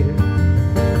pier.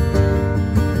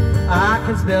 I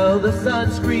can smell the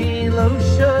sunscreen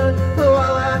lotion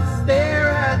while I stare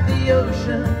at the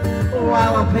ocean,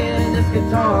 while I'm playing this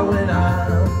guitar when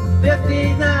I'm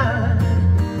 59.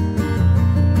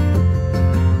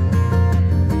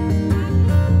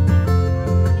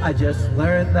 I just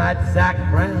learned that Zac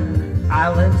Brown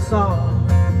Island song.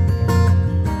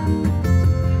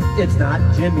 It's not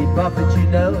Jimmy Buffett, you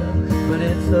know, but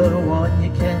it's the one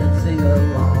you can't sing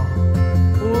along.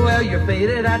 Well, you're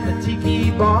faded at the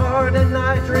tiki bar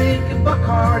tonight, drinking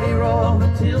Bacardi Rum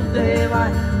until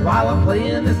daylight, while I'm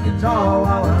playing this guitar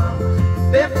while I'm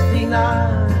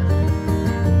 59.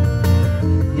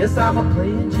 Yes, I'm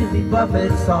a-playing Jimmy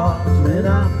Buffett songs when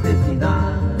I'm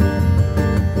 59.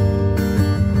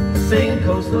 Singing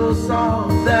coastal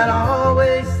songs that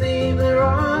always seem to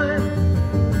rhyme.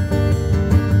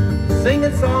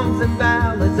 Singing songs and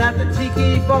ballads at the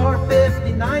tiki bar.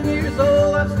 59 years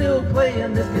old, I'm still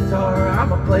playing this guitar.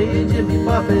 I'm a-playing Jimmy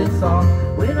Buffett songs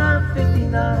when I'm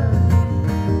 59.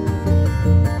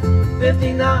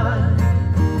 59.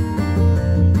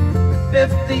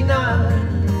 59.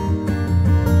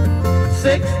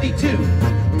 62.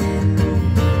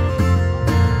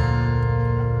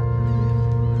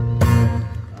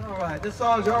 This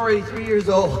song's already 3 years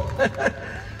old.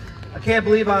 I can't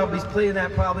believe I'll be playing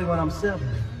that probably when I'm 7.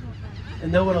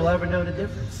 And no one will ever know the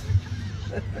difference.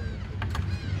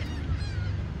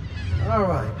 All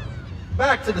right,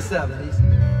 back to the 70s.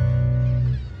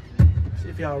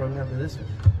 y'all remember this one.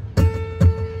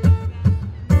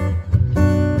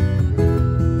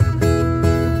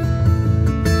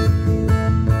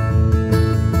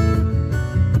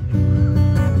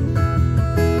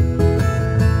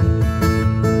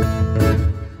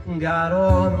 Got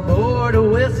on board a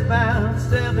westbound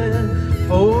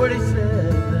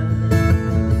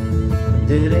 747.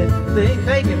 Didn't think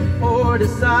before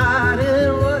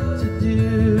deciding what to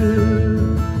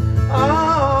do.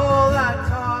 All that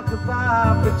talk of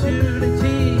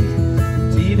opportunities,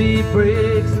 TV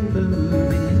breaks and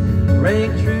movies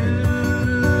rang true,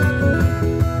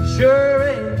 sure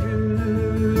ain't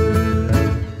true.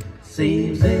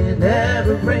 Seems it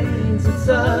never rains in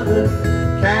Southern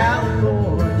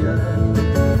California.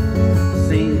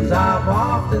 Seems I've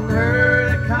often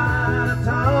heard that kind of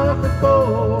talk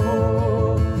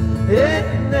before. It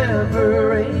never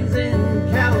rains in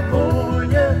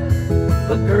California,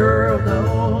 but girl,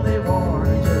 don't they warn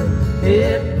you,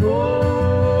 it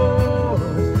pours,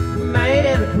 man,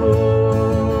 it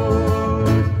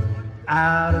pours.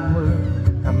 Out of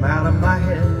work, I'm out of my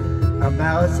head, I'm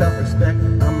out of self-respect,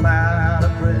 I'm out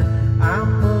of breath,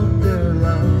 I'm under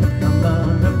love, I'm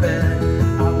under bed.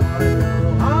 I wanna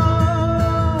know,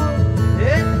 oh,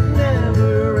 it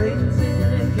never rains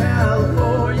in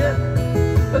California,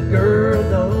 but girl,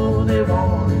 don't they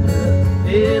warn you,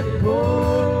 it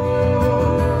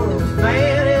pours,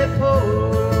 man, it pours.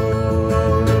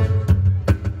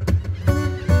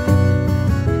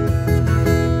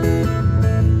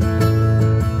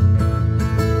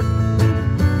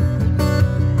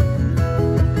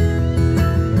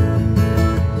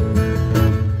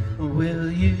 Will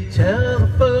you tell the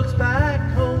folks back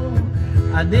home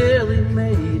I nearly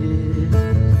made it?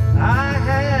 I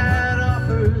had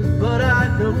offers, but I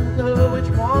don't know which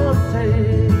one to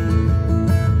take.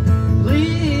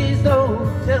 Please don't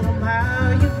tell them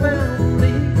how you found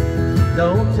me.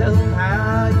 Don't tell them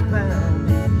how you found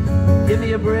me. Give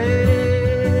me a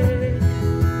break.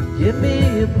 Give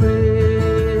me a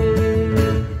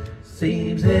break.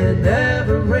 Seems it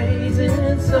never rains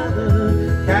in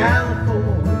Southern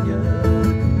California.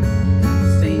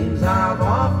 Seems I've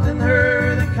often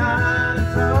heard the kind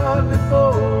of talk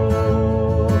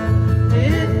before.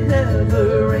 It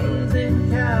never rains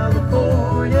in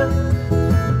California,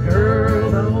 but girl,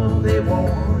 no, they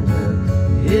warn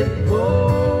you, it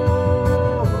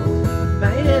pours,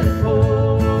 man, it pours.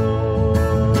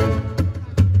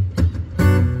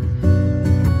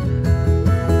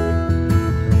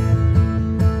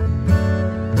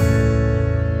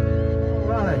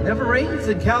 All right, never rains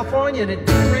in California, and it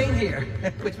didn't rain here,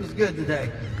 which was good today.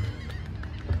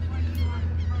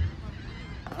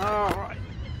 All right.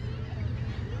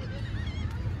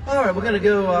 All right, we're gonna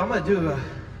go, I'm gonna do,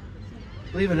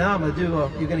 believe it or not, I'm gonna do,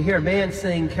 you're gonna hear a man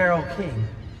sing Carole King.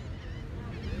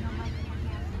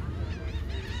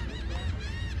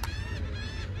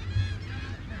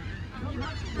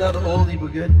 Another oldie,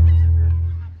 but good.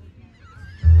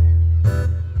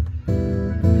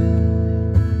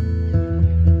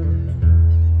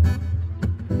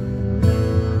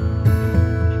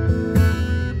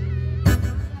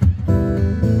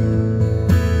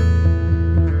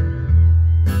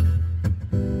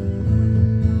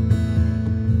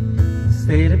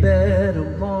 Stay to bed all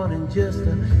morning just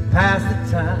to pass the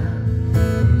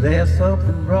time. There's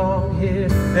something wrong here,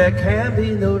 there can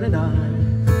be no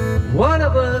denying. One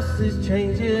of us is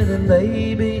changing and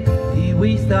maybe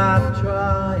we stop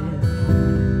trying.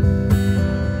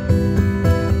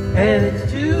 And it's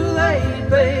too late,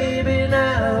 baby,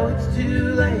 now it's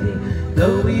too late.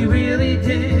 Though we really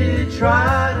did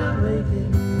try to make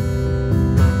it.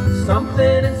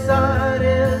 Something inside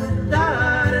has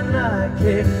died and I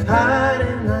can't hide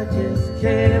and I just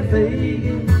can't fake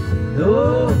it.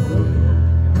 No.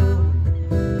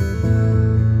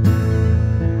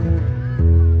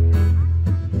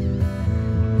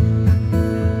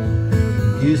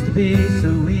 Used to be so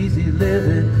easy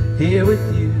living here with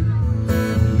you.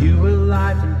 You were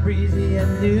light and breezy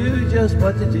and knew just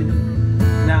what to do.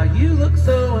 Now you look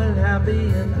so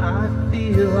unhappy and I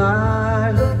feel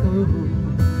like a fool.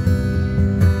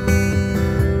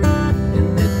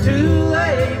 And it's too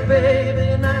late,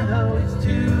 baby, now it's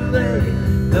too late.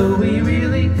 Though we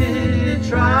really did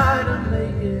try to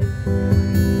make it.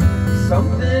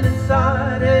 Something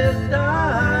inside has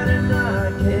died and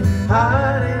I can't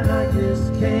hide and I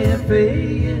just can't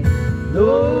fake it.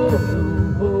 No, no,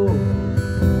 no,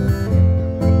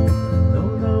 no,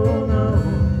 no,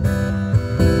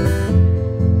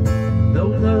 no,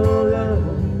 no, no.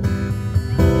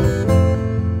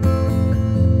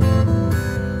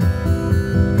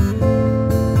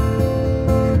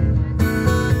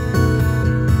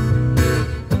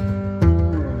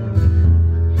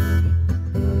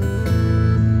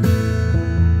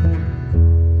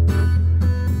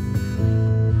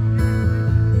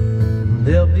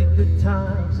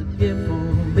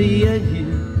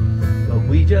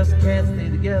 just can't stay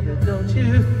together. Don't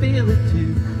you feel it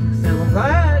too? Still I'm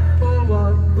glad for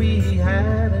what we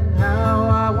had and how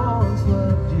I once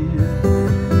loved you.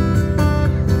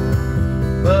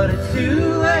 But it's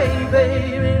too late,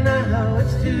 baby, now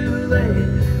it's too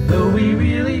late. Though we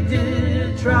really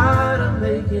did try to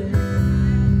make it,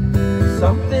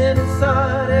 something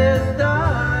inside has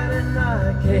died and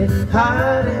I can't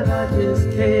hide it, I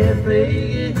just can't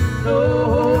fake it.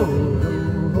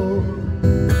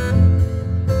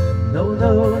 No, no,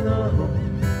 no, no,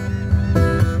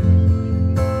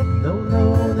 no, no,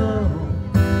 no,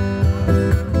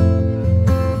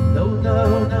 no, no,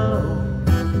 no.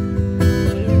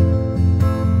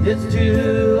 It's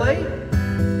too late,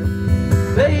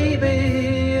 baby,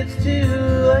 it's too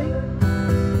late.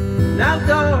 Now,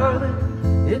 darling,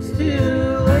 it's too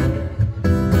late.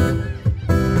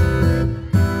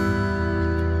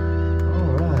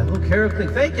 All right, look, Carol,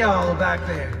 thank y'all back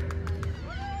there.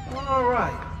 All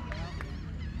right.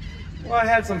 Well, I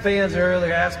had some fans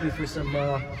earlier ask me for some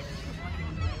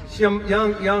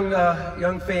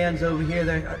young fans over here.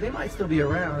 They might still be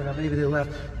around. Maybe they left,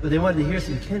 but they wanted to hear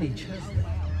some Kenny Chesney.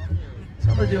 So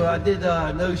I'm gonna do. I did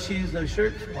No Shoes, No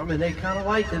Shirt for them, and they kind of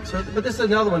liked it. So, but this is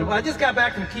another one. I just got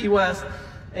back from Key West,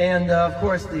 and of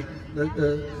course the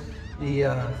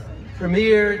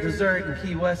premier dessert in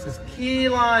Key West is key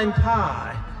lime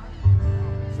pie.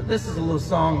 So this is a little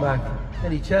song by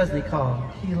Kenny Chesney called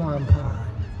Key Lime Pie.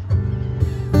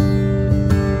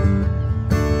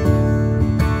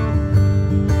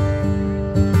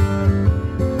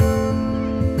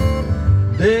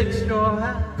 Big straw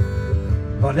hat,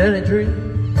 caught in a tree.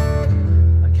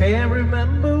 I can't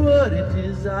remember what it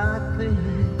is I think.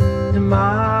 In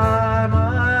my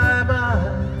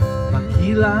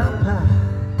key lime pie.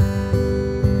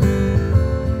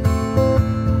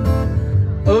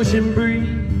 Ocean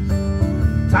breeze,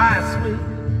 Thai sweet,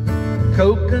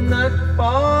 coconut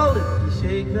fall if you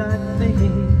shake that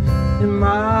thing. In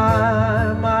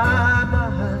my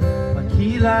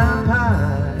key lime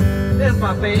pie. There's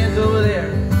my fans over there.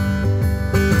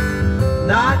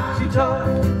 Not too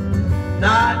tart,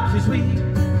 not too sweet.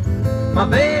 My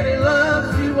baby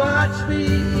loves to watch me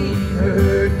eat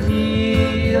her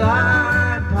key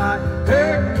lime pie.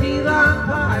 Her key lime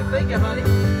pie. Thank you, honey.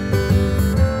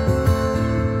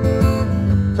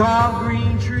 Tall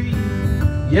green tree,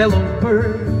 yellow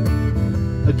bird,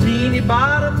 bikini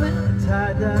bottom and a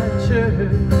tie-dye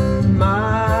shirt.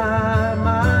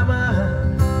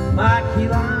 My key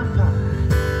lime pie.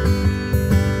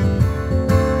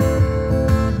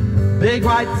 Big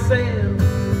white sail,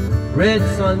 red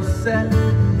sunset,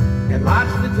 and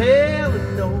lots to tell,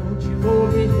 and don't you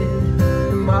forget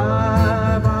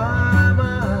my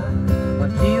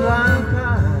key lime pie.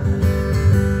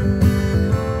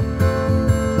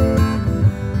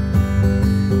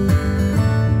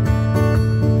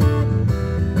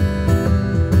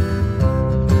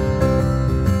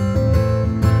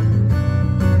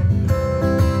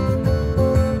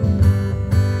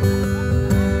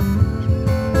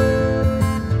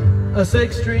 A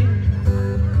 6-string,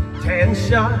 10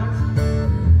 shots,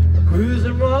 a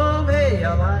cruising rum, hey,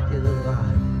 I like it a lot.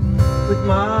 With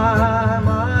my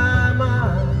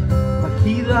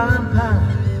key lime pie.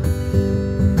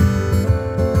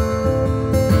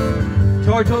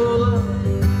 Tortola,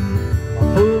 a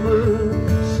full moon,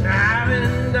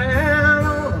 shining down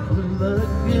on a blue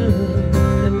lagoon.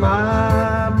 And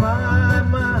my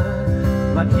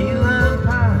key lime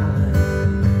pie.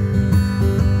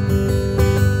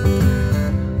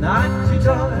 Not too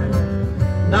tart,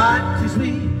 not too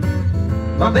sweet.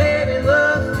 My baby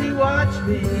loves to watch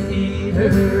me eat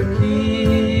her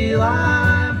key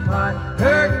lime pie.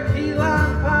 Her key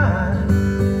lime pie.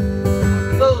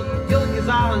 Little Gilligan's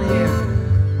Island here.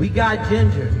 We got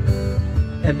ginger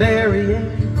and berry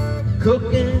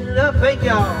cooking it up. Thank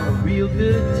y'all, real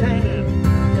good tang.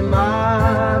 And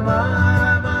my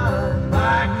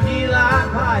key lime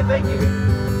pie. Thank you.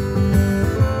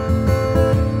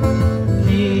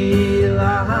 Key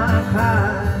lime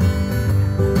pie,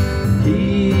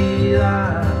 key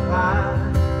lime pie,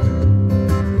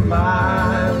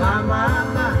 my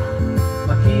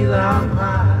key lime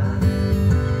pie,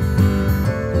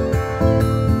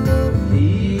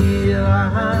 key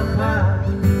lime pie,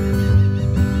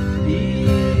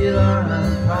 key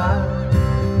lime pie,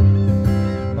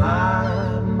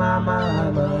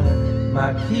 my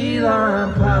key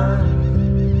lime pie.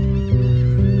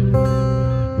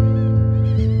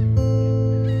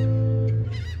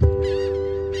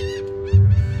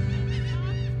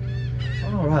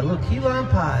 Little key lime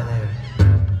pie there.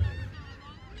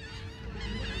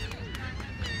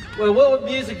 Well, what would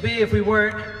music be if we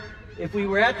weren't if we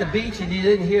were at the beach and you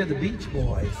didn't hear the Beach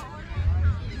Boys.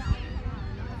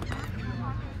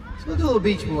 So we'll do a little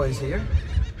Beach Boys here.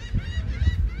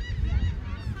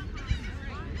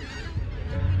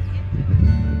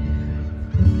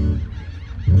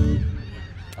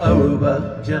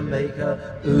 Aruba,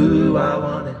 Jamaica, ooh, I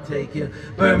wanna take you.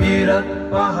 Bermuda,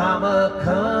 Bahama,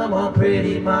 come on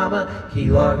pretty mama. Key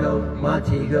Largo,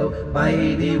 Montego,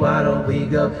 baby, why don't we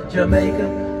go?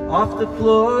 Jamaica, off the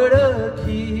Florida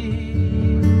Keys.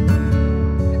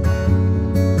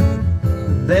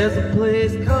 There's a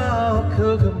place called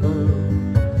Kokomo.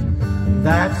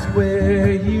 That's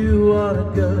where you wanna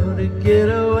go to get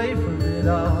away from it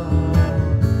all.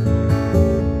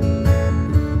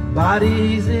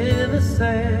 Bodies in the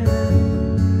sand,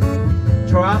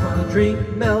 tropical drink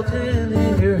melting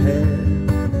in your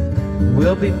hand.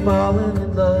 We'll be falling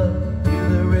in love to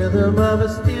the rhythm of a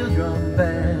steel drum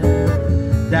band.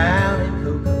 Down in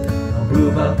Cocoa,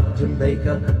 Aruba,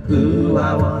 Jamaica, ooh,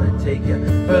 I wanna take you.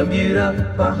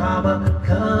 Bermuda, Bahama,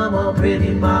 come on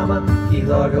pretty mama. Key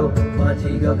Largo,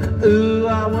 Montego, ooh,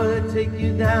 I wanna take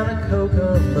you down to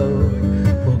Kokomo.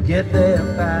 We'll get there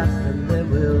fast and then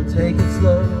we'll take it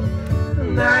slow.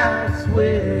 And that's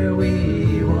where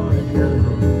we wanna go.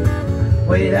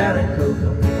 Way down in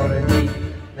Kokomo, underneath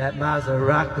that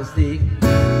Maserati.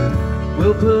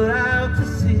 We'll put out to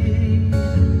sea.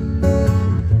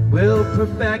 We'll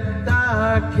perfect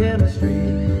our chemistry.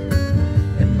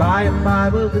 And by and by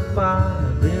we'll defy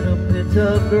a little bit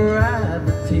of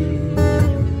gravity.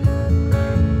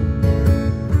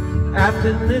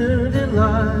 Afternoon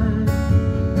delight,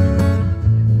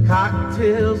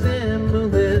 cocktails and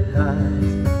moonlit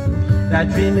nights. That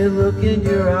dreamy look in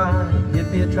your eye, give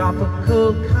me a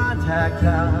tropical contact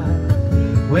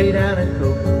high. Way down in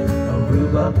Cocoa,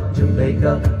 Aruba,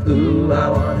 Jamaica, ooh, I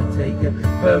wanna take you.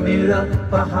 Bermuda,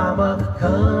 Bahama,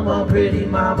 come on pretty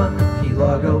mama. Key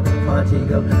Largo,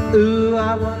 Montego, ooh,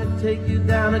 I wanna take you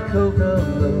down to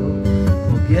Kokomo.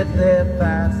 We'll get there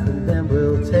fast and then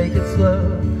we'll take it slow.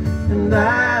 And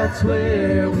that's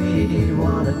where we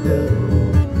wanna go.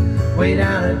 Way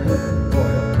down in Cocoa,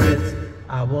 Port-au-Prince,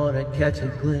 I wanna catch a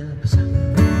glimpse.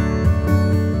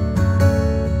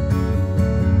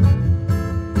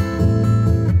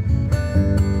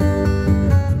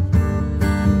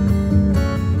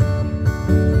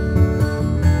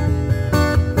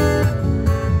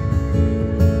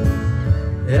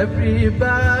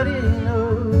 Everybody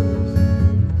knows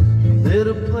a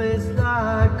little place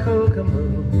like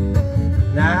Kokomo.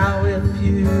 Now if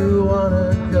you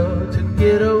wanna go to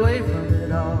get away from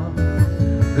it all,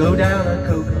 go down to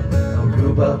Kokomo,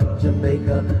 Aruba,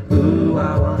 Jamaica, ooh,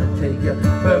 I wanna take you.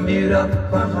 Bermuda,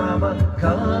 Bahama,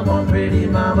 come on pretty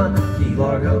mama. Key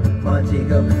Largo,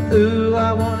 Montego, ooh,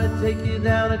 I wanna take you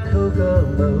down to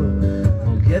Kokomo.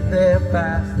 We'll get there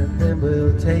fast and then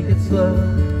we'll take it slow.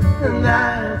 And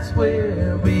that's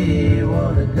where we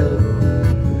wanna go.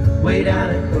 Way down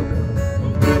in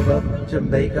Kokomo, Aruba,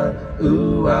 Jamaica,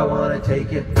 ooh, I wanna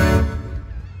take it.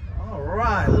 All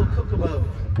right, a little Kokomo.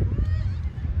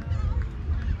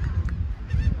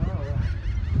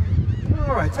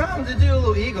 All right, time to do a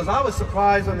little Eagles. I was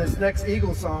surprised on this next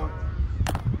Eagles song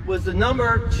was the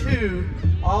 #2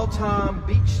 all-time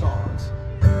beach songs.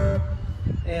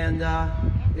 And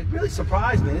it really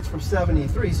surprised me. It's from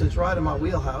 '73, so it's right in my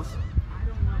wheelhouse.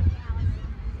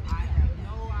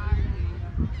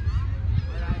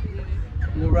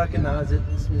 You'll recognize it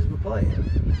as soon as we play it.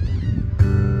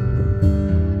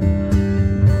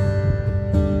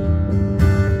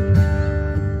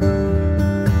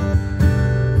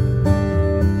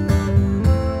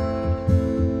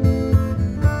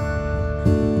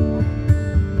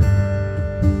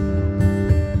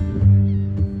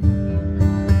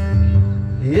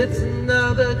 It's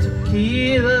another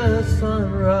tequila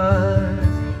sunrise,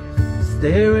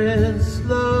 staring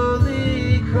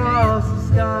slowly across the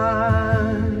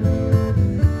sky.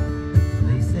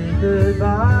 They say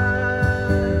goodbye.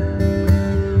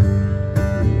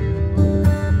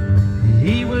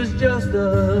 He was just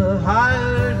a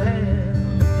hired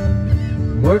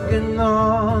hand, working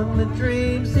on the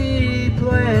dreams he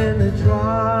planned to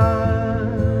try.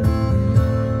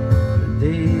 The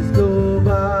days go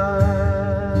by.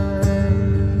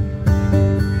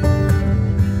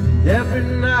 Every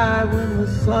night when the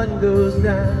sun goes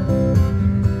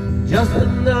down, just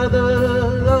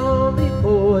another lonely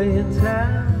boy in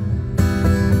town.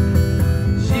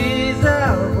 She's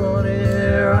out running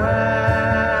around.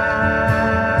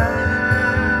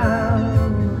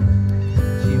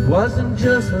 She wasn't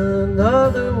just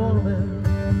another woman,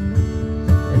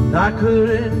 and I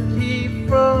couldn't keep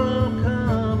from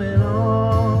coming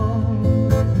on.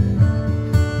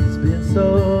 It's been so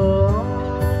long.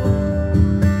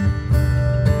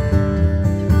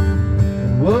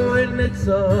 it's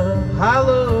a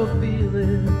hollow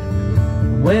feeling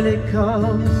when it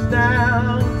comes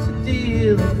down to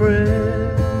dealing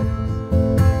friends.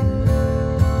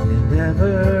 It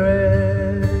never ends.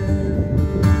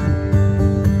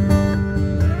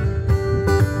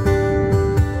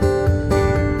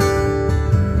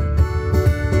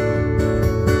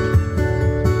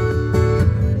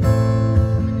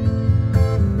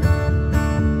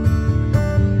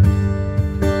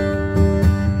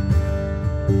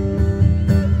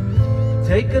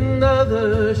 Take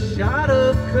another shot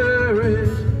of courage.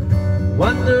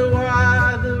 Wonder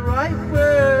why the right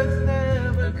words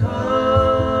never come.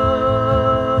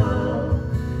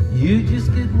 You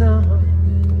just get numb.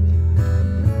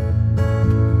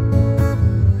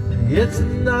 It's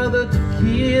another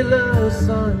tequila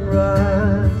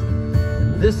sunrise,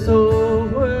 and this whole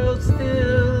world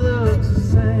still looks the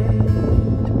same.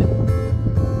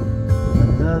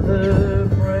 Another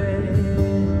frame.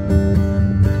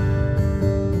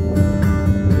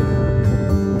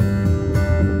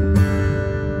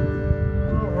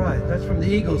 That's from the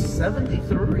Eagles,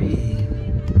 73.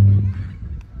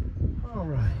 All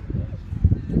right.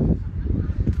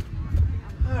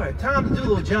 All right, time to do a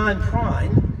little John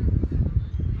Prine.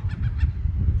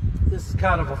 This is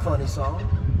kind of a funny song.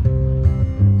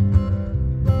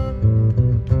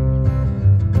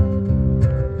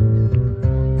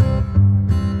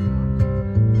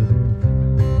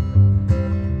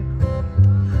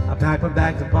 I packed my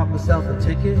bags and bought myself a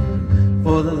ticket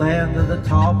for the land of the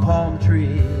tall palm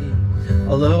tree.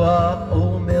 Aloha,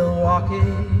 old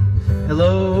Milwaukee.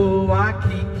 Hello,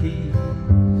 Waikiki.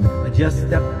 I just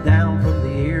stepped down from the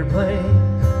airplane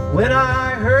when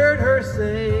I heard her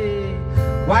say,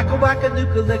 wacka wacka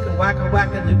nuka licka, wacka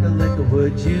wacka nuka licka,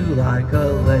 would you like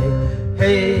a lay?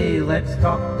 Hey, let's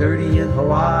talk dirty in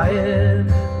Hawaiian,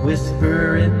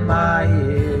 whisper in my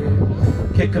ear.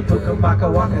 Kikapuka maka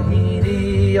waka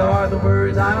hini are the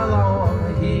words I long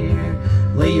to hear.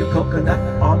 Lay your coconut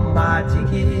on my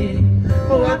tiki.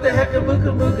 Oh, what the heck a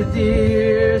mooka mooka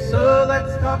dear. So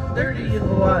let's talk dirty in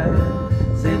Hawaiian.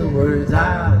 Say the words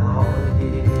I long to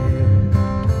hear.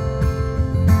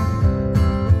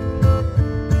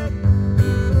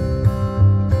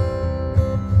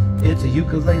 It's a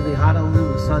ukulele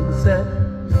Honolulu sunset.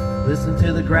 Listen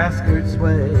to the grass skirts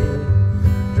sway.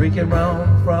 Drinking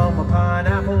rum from a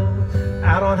pineapple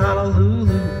out on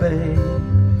Honolulu Bay.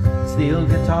 Steel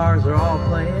guitars are all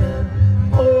playing.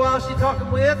 Oh, while she talking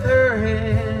with her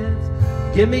hands.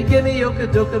 Gimme, gimme,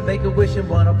 yoka-doka, make a wish and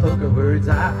wanna poke her words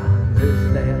I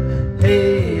understand.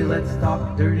 Hey, let's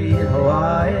talk dirty in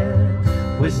Hawaiian,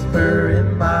 whisper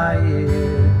in my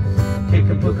ear.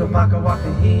 Kikapuka maka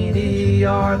waka hini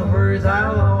are the words I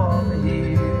long to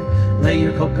hear. Lay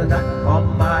your coconut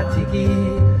on my tiki.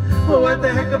 Oh, what the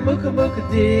heck a mooka mooka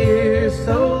dear.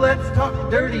 So let's talk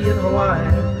dirty in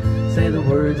Hawaiian. Say the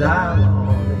words I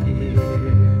long to hear.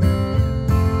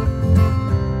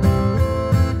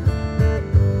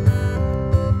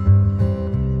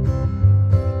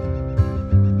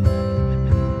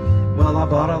 Well, I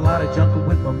bought a lot of junk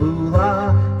with my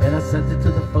moolah, and I sent it to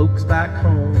the folks back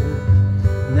home.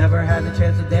 Never had the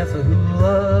chance to dance a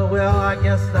hula. Well, I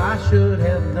guess I should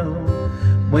have known.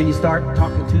 When you start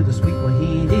talking to the sweet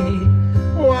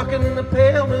wahine, walking in the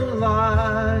pale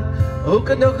moonlight.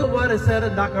 Okanoka, what I said, a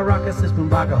nakaraka,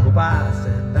 sispumbaka, hope I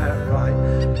said that right.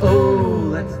 Oh,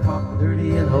 let's talk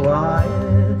dirty in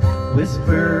Hawaiian,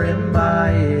 whisper in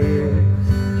my ear.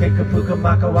 Kekapuka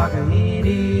maka waka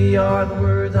hini are the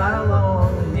words I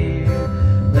long to hear.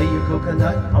 Lay your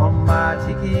coconut on my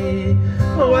tiki.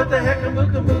 Oh, what the heck a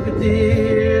mooka mooka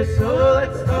dear. So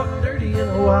let's talk dirty in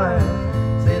Hawaiian.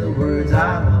 Say the words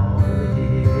I long to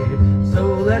hear.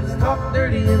 So let's talk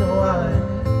dirty in Hawaiian.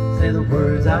 Say the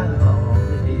words I long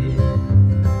to hear.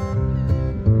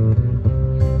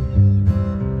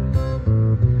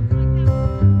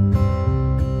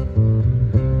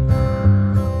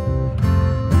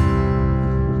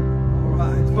 All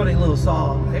right, funny little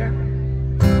song there.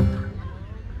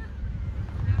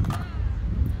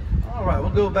 All right,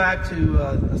 we'll go back to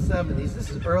the 70s. This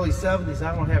is early 70s.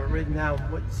 I don't have it written down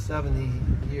what 70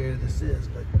 year this is,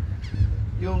 but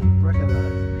you'll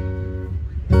recognize it.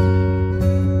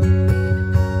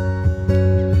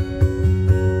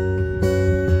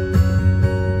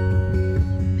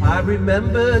 I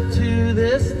remember to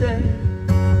this day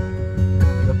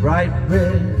the bright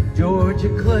red Georgia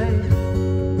clay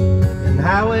and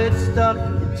how it stuck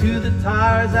to the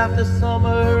tires after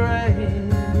summer rain.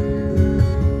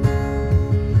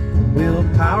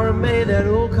 Willpower made that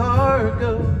old car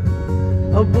go.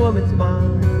 A woman's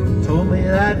mind told me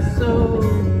that's so.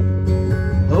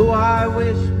 Oh, I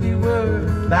wish we were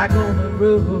back on the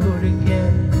road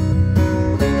again.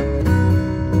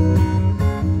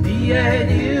 Me and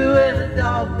you and a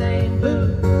dog named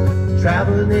Boo,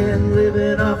 traveling and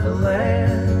living off the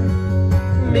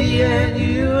land. Me and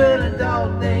you and a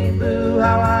dog named Boo,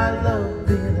 how I love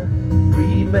being a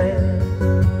free man.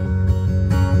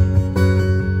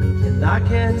 And I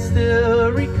can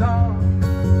still recall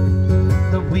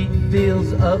the wheat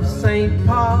fields of St.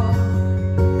 Paul,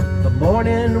 the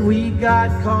morning we got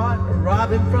caught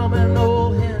robbing from an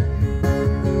old hen.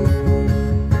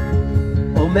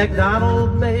 Old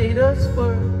MacDonald made us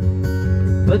work,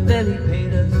 but then he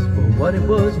paid us for what it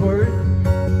was worth.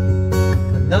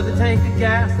 Another tank of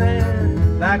gas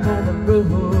and back on the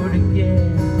road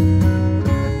again.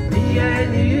 Me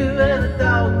and you and a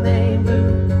dog named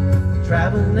Boo,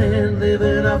 traveling and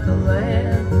living off the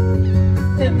land.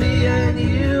 And me and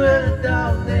you and a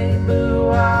dog named Boo,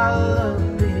 I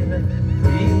love being a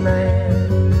free man.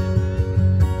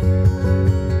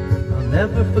 I'll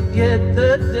never forget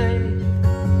the day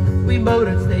we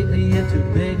motored stately into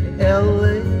big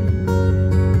L.A.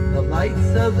 The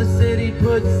lights of the city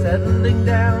put settling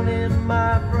down in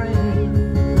my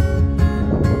brain.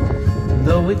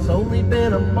 Though it's only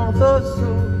been a month or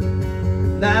so,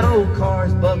 that old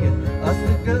car's bugging us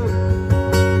to go.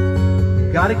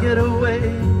 Gotta get away,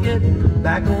 get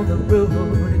back on the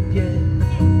road again.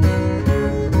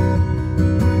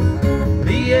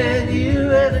 Me and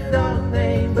you and a dog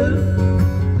named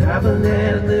Boo, traveling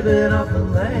and living off the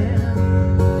land.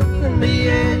 And me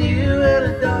and you and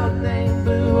a dog named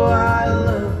Boo, I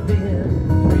love being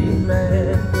a free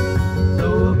man.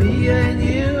 So me and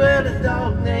you and a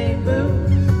dog named Boo,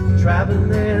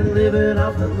 traveling and living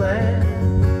off the land.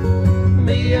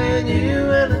 Me and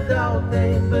you and a dog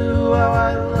named Boo, how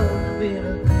I love being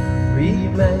a free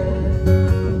man.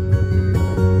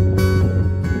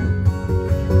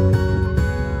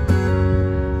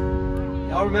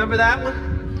 Y'all remember that one?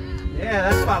 Yeah,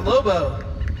 that's by Lobo.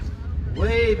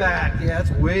 Way back, yeah,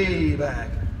 that's way back.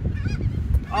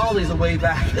 All these are way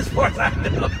back as far as I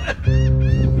know.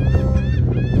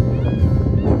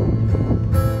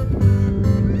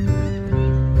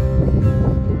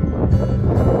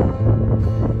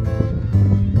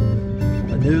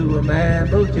 I knew a man,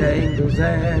 Bojangles,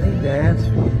 and he danced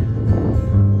for you.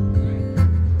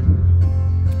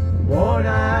 Worn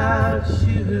out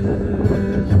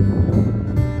shoes,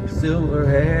 silver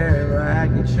hair,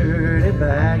 ragged shirt, and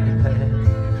baggy pants.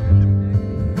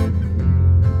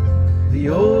 The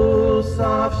old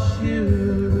soft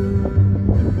shoe,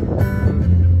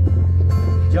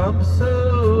 jump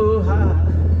so high,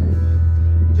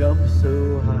 jump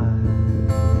so high.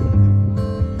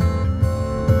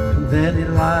 And then he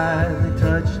lightly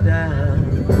touched down.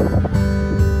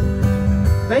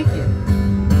 Thank you.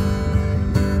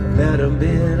 Met him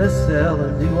in a cell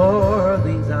in New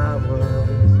Orleans,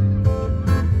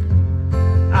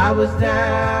 I was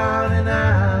down and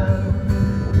out.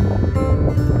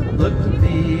 Looked to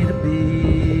me to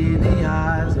be the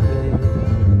eyes of age.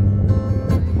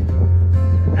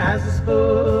 As the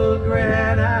smoke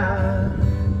ran out,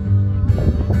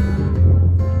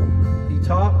 he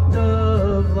talked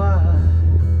of life,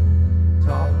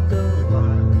 talked of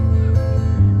life.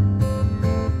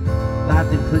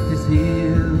 Laughed and clicked his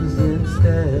heels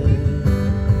instead.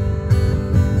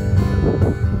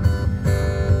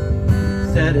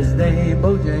 Said his name,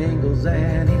 Bojangles,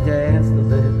 and he danced the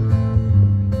lift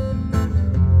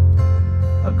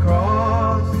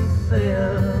across the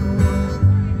sand.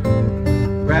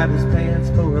 Grabbed his pants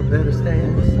for a better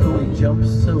stance, so he jumped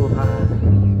so high.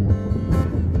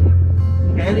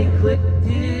 And he clicked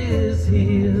his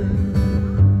heels.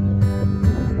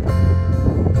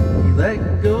 He let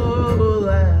go of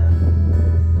that,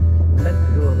 let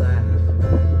go of that.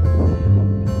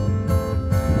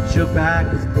 Shook back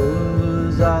his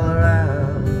clothes all around.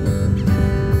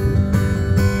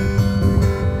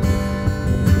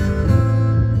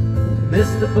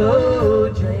 Mr.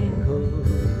 Bojangles,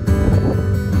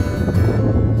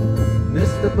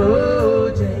 Mr.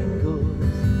 Bojangles,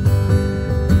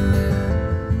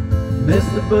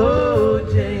 Mr.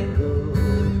 Bojangles,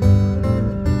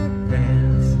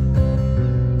 dance.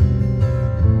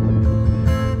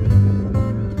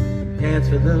 Dance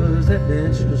for those at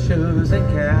minstrel shows and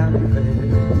county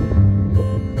fairs.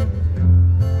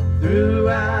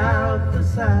 Throughout the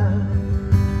South,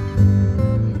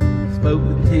 spoke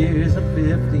with tears of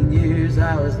 15 years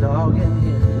I was dogging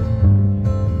him.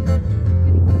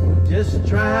 Just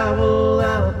travel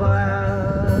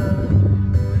about.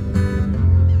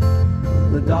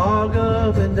 The dog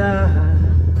up and died,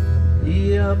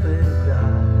 he up and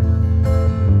died.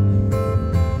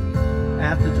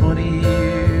 After 20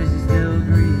 years he still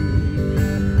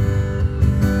grieves.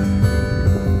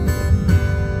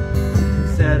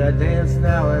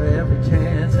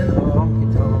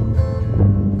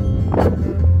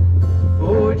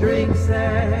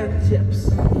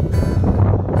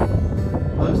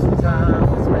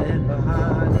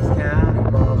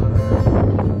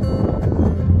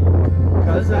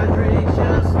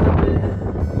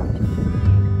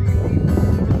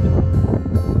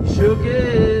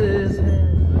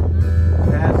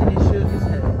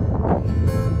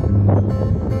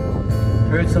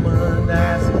 Heard someone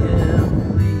ask him,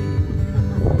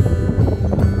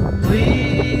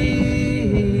 please,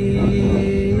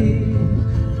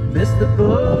 Mr.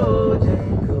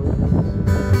 Bojangles,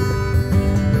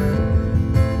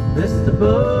 Mr.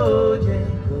 Bojangles,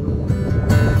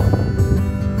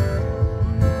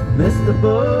 Mr.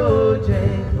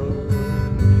 Bojangles,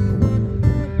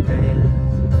 dance.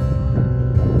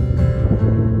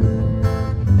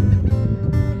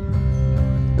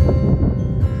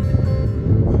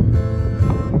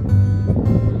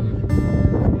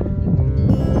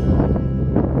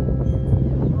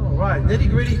 Nitty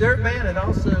Gritty Dirt Band, and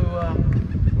also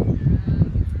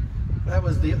that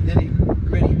was the Nitty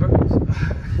Gritty Birds.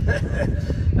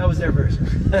 That was their version.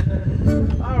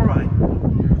 All right.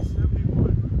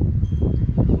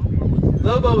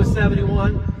 Lobo was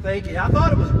 71. Thank you. I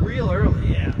thought it was real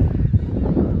early. Yeah.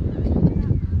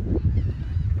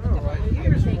 All right.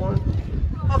 Here's one.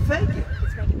 Oh, thank you.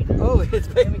 Oh, it's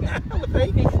baby.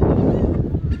 Thank you.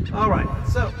 All right.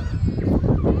 So.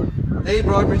 Dave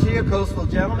Broadbridge here, Coastal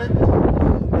Gentleman.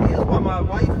 Here's what my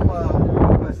wife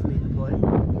requested me to play.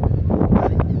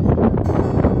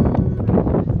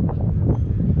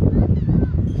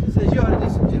 She says you ought to do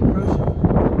some Jim Croce.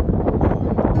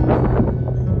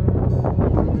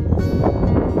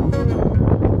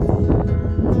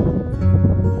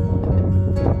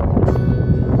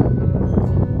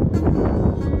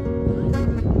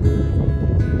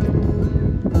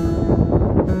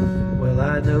 Well, I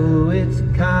know it's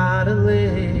kinda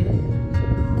late.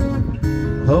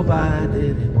 Hope I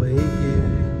didn't wake you.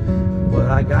 What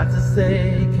I got to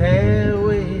say can't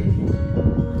wait.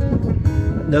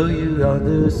 I know you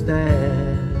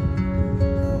understand.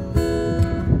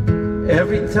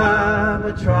 Every time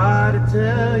I try to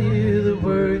tell you, the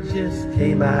words just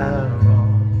came out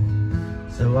wrong.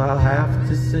 So I'll have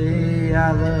to say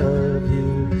I love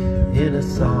you in a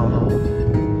song.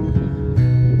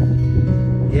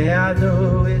 Yeah, I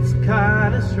know it's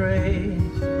kinda strange.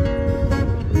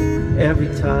 Every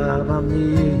time I'm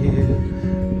near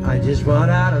you, I just run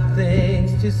out of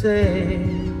things to say.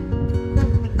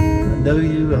 I know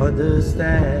you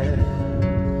understand.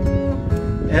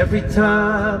 Every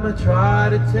time I try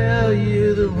to tell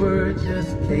you, the words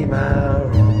just came out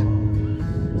wrong.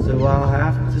 So I'll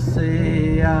have to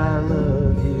say I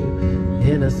love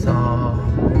you in a song.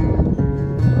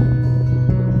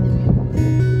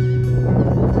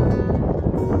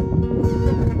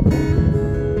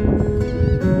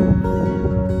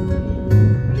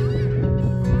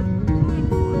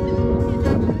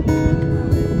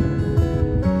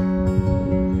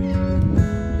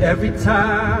 Every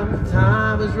time the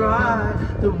time is right,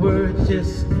 the words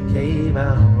just came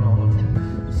out wrong.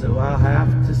 So I'll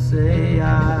have to say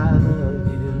I love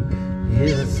you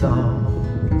in a song.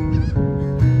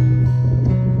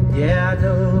 Yeah, I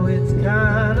know it's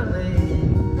kinda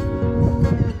late.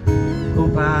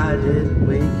 Hope I didn't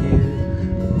wake you,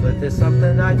 but there's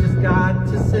something I just got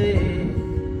to say.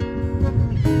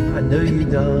 I know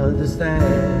you'd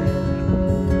understand.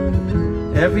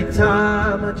 Every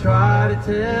time I try to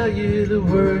tell you, the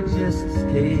words just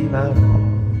came out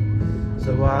wrong.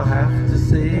 So I'll have to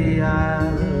say I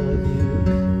love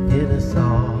you in a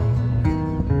song.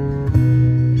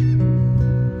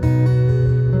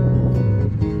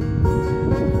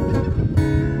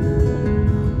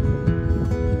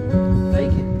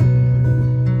 Thank you.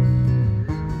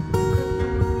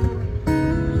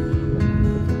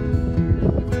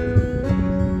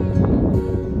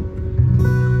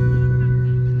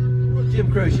 Jim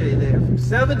Croce there from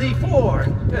 74.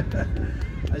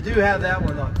 I do have that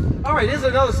one on. All right, here's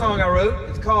another song I wrote.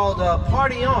 It's called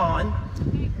Party On.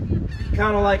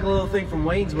 Kind of like a little thing from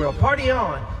Wayne's World. Party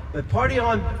On, but Party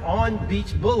on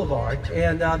Beach Boulevard.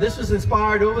 And this was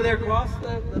inspired over there across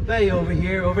the bay over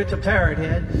here, over at the Parrot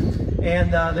Head.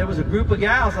 And there was a group of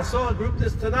gals. I saw a group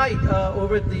this tonight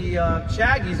over at the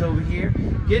Shaggy's over here,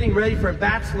 getting ready for a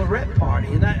bachelorette party.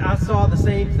 And I saw the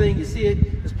same thing. You see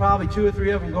it, there's probably 2 or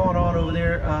 3 of them going on over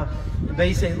there in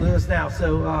Bay St. Louis now.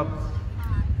 So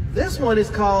this one is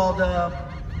called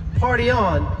Party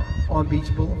On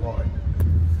Beach Boulevard.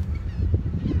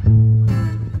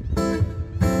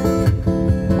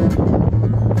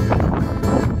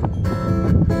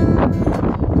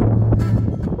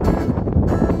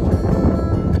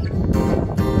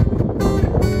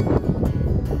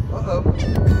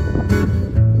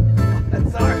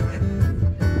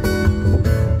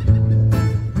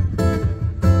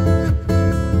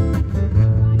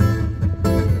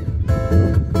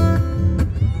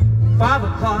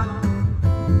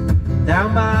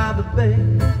 Down by the bay,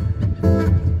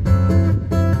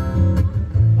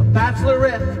 a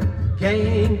bachelorette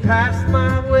gang passed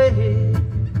my way.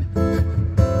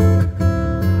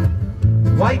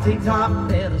 white tank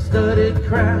top and a studded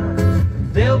crown.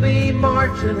 They'll be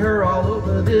marching her all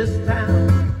over this town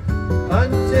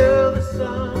until the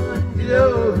sun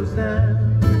goes down.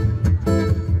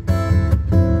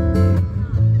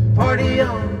 Party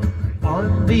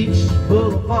on Beach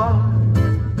Boulevard.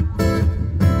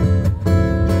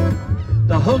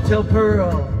 The Hotel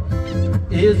Pearl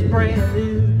is brand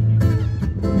new.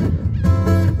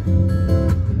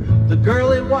 The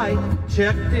girl in white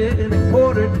checked in at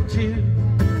 1:45.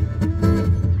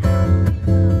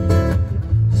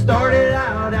 Started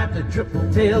out at the Triple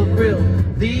Tail Grill.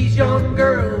 These young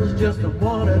girls just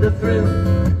wanted a thrill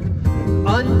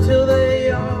until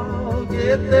they all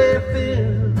get their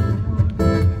fill.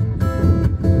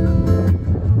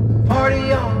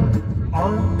 Party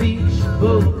on Beach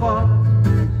Boulevard.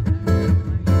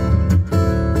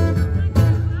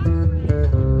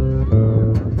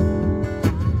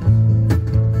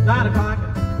 9 o'clock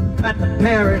at the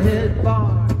Parrot Head Bar.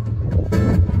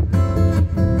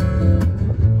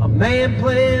 A man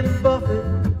playing Buffett,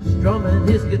 strumming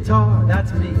his guitar,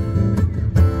 that's me.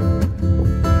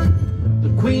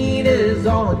 The queen is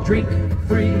on drink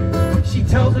free. She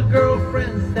tells her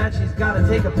girlfriends that she's gotta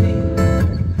take a pee.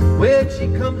 When she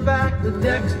comes back, the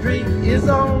next drink is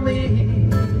on me.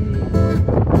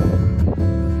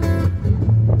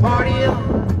 Party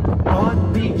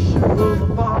on Beach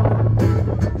Boulevard.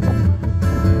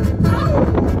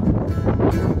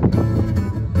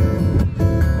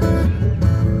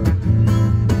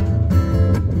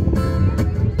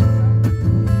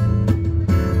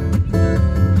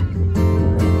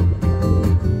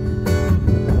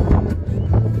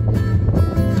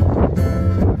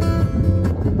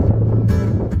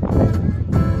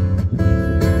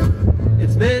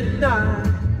 Midnight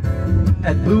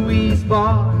at Bowie's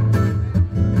Bar.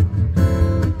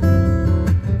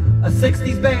 A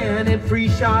 60s band and free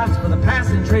shots for the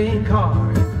passing train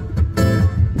cars.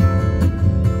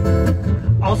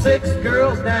 All 6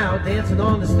 girls now dancing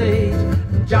on the stage,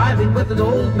 jiving with an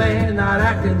old man not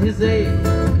acting his age,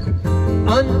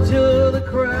 until the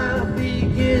crowd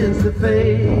begins to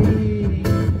fade.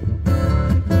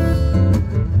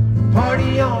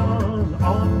 Party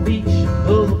on Beach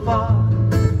Boulevard.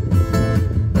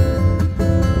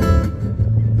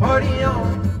 Party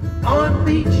on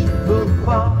Beach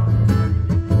Boulevard.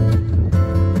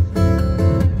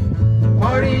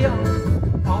 Party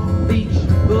on Beach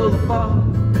Boulevard.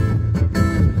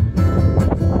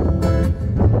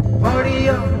 Party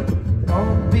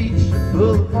on Beach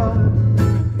Boulevard.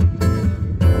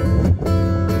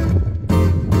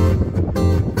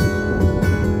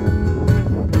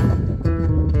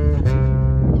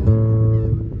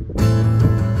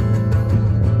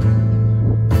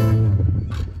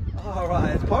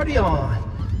 Party on.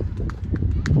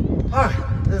 All right,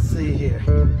 let's see here.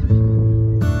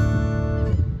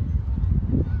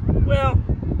 Well,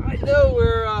 I know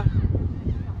we're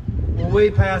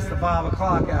way past the 5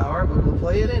 o'clock hour, but we'll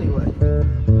play it anyway.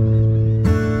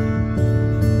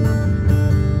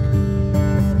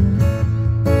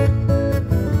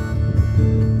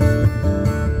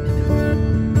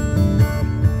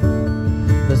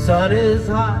 The sun is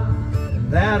hot,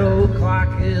 and that old clock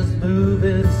is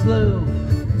moving slow.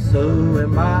 So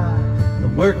am I. The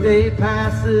workday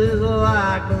passes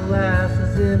like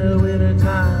molasses in the winter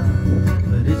time.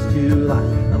 But it's July.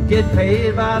 I'm getting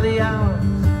paid by the hour,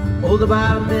 older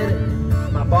by a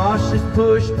minute. My boss just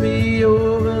pushed me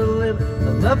over the limit.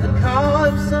 I'd love to call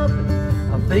him something.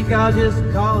 I think I'll just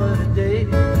call it a day.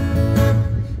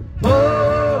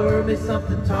 Pour me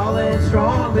something tall and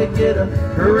strong, make it a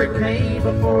hurricane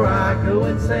before I go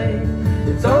insane.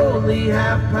 It's only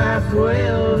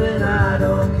 12:30 and I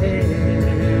don't care.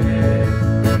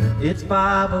 It's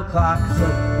 5 o'clock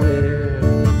somewhere.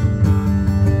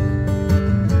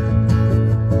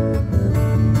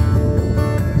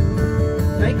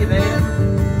 Thank you, man.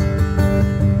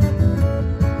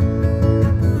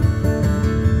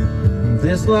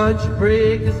 This lunch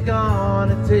break is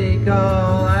gonna take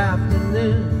all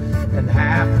afternoon and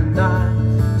half the night.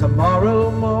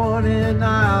 Tomorrow morning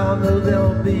I'll know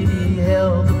there'll be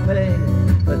hell to pay,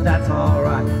 but that's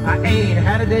alright. I ain't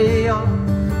had a day off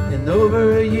in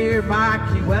over a year. My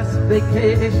Key West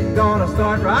vacation gonna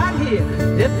start right here.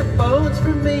 If the phone's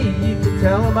for me, you can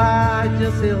tell them I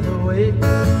just sailed away.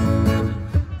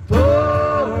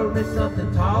 Pour me something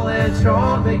tall and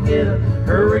strong, make it a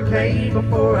hurricane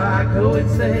before I go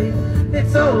insane.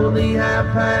 It's only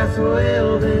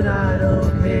 12:30 and I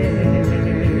don't care.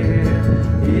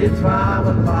 It's 5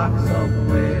 o'clock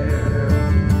somewhere.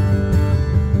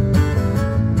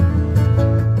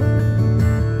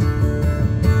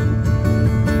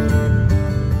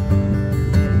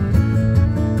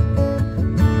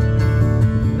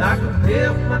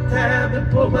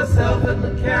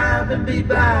 and be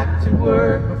back to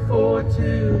work before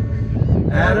 2.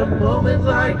 At a moment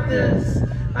like this,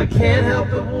 I can't help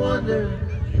but wonder,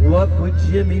 what would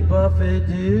Jimmy Buffett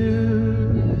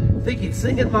do? Think he'd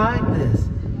sing it like this.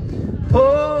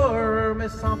 Poor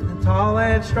Miss Something Tall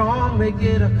and Strong may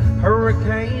get a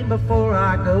hurricane before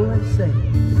I go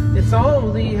insane. It's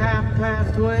only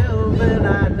 12:30 and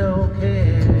I don't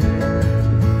care.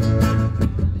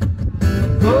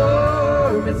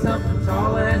 Poor Miss Something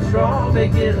Tall and Strong may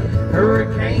get a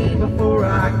hurricane before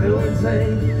I go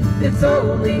insane. It's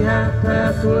only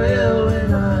 12:30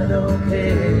 and I don't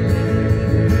care.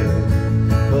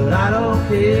 But I don't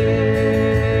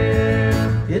care.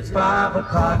 It's 5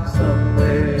 o'clock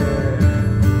somewhere.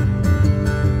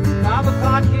 5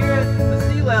 o'clock here at the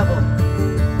sea level.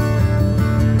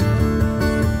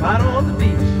 Right on the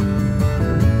beach.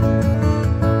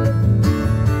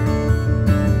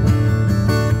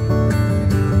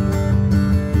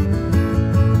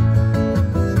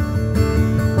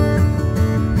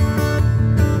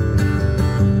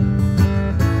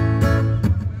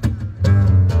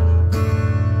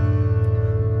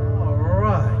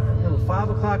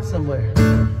 Somewhere.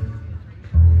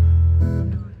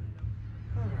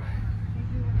 All right.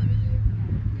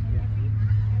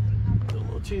 Do a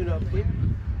little tune up here.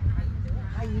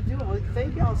 How you doing? Well,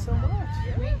 thank y'all so much.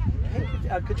 Hey,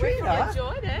 Katrina. I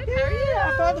enjoyed it. Yeah, How are you?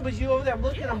 I thought it was you over there. I'm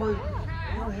looking. I'm like,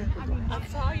 I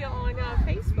saw you on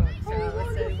Facebook, so I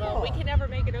said, well, we can never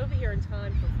make it over here in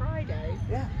time for Friday.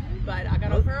 Yeah. But I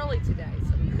got up early today,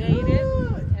 so we made it.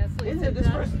 Isn't it this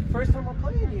first time we're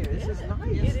playing here? This is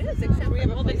nice. It is, except for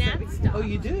all the Nat stuff. Oh,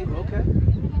 you do? Okay.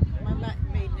 My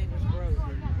maiden name was Rose.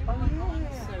 Oh,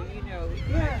 yeah. So, you know,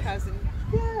 Yes. my cousin,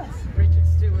 Yes. Richard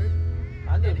Stewart.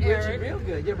 I know And Richie Eric. real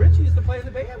good. Yeah, Richie used to play in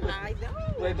the band with me. I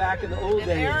know. Way back in the old And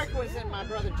days. Eric was in my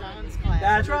brother John's class.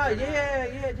 That's right.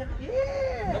 Yeah.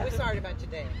 But we're sorry about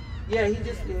your dad. Yeah, he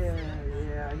just,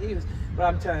 he was, but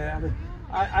I'm telling you, I mean,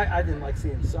 I didn't like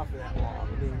seeing him suffer that long.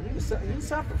 I mean, he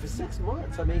suffered for 6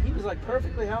 months. I mean, he was like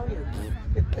perfectly healthy and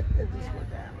it just went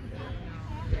down.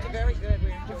 You're very good.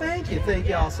 We enjoyed it. Thank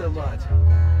y'all so much.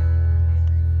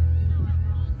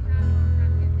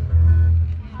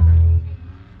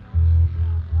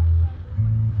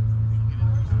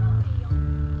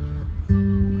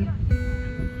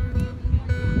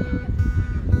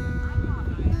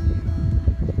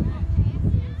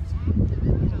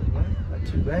 Not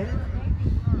too bad.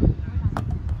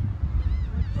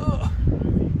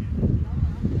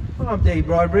 Well, I'm Dave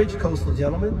Broadbridge, Coastal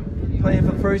Gentleman, playing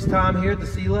for the first time here at the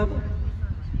sea level.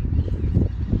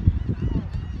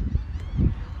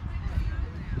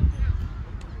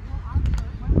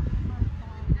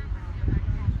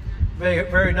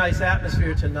 Very nice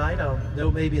atmosphere tonight. I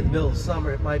know maybe in the middle of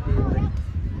summer it might be like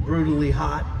brutally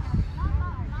hot.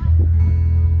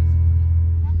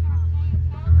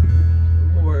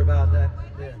 Don't worry about that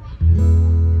then.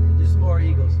 Just more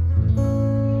eagles.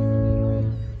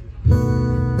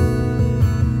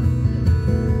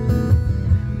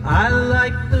 I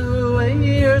like the way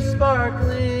your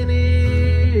sparkling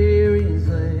earrings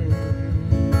lay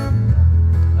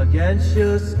against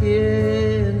your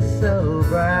skin so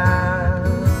brown,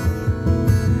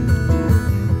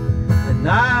 and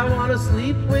I want to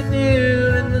sleep with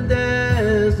you in the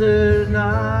desert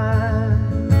night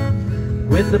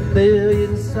with a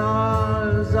billion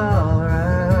stars all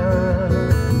around.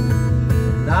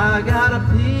 And I got a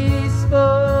peaceful,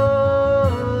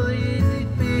 easy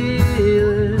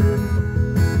feeling,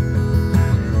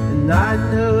 and I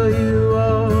know you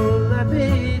won't let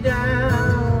me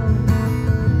down,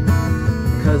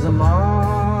 'cause I'm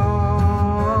already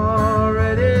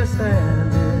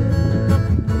standing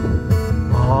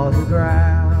on the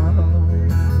ground.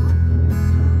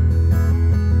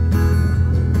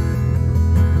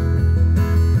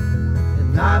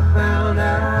 And I found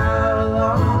out a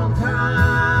long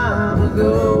time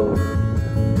ago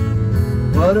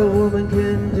what a woman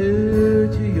can do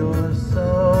to your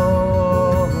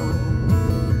soul.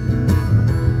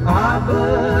 Ah,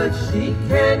 but she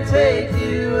can't take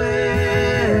you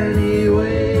anyway.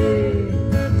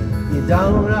 You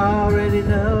don't already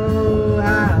know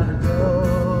how to go.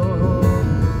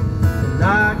 And I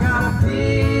got a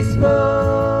peaceful,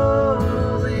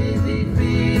 easy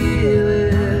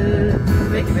feeling.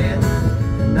 Thank you, man.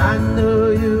 And I know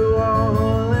you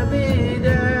won't let me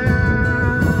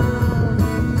down,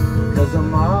 'cause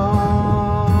I'm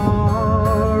already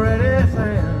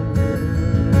standing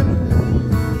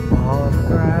on the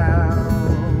ground.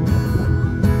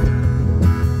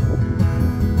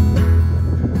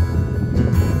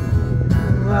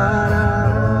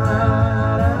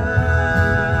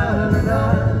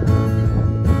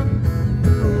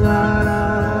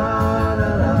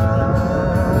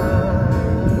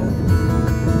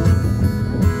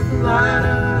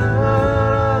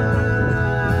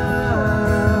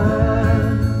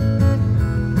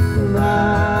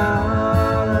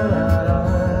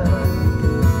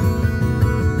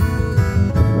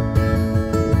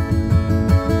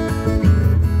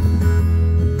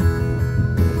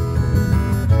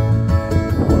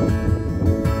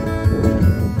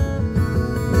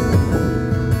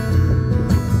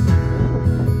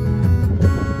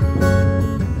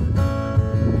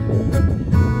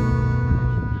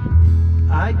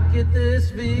 I get this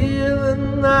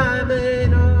feeling I may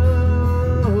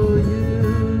know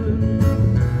you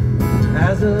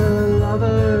as a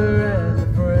lover and a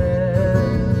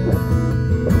friend.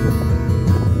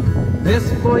 This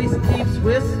voice keeps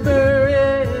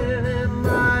whispering in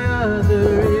my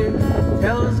other ear,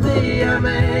 tells me I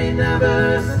may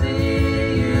never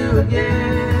see you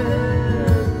again.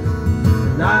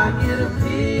 And I get a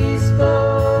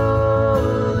peaceful,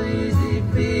 easy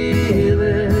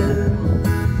feeling,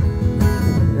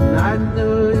 and I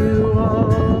know you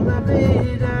won't let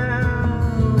me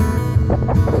down,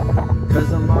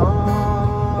 'cause I'm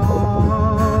already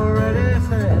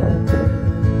standing.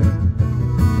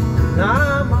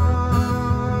 I'm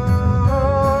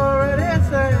already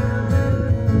standing.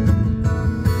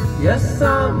 Yes,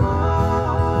 I'm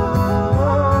already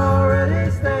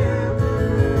standing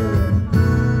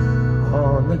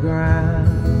on the ground.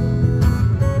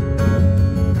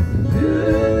 Ooh,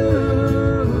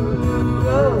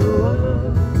 oh,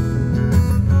 oh.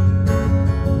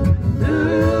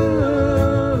 Ooh,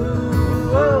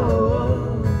 oh,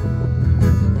 oh.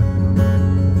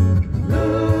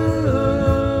 Ooh,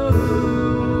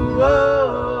 oh,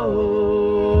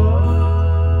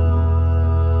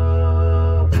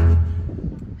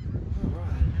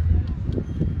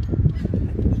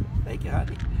 Thank you,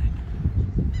 honey.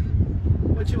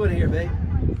 What you want to hear, babe?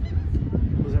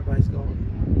 Where's everybody's going?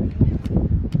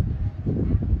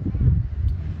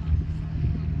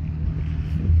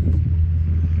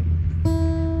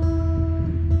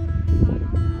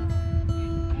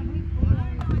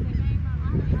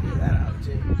 Get that out,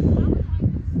 too.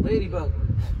 Ladybug.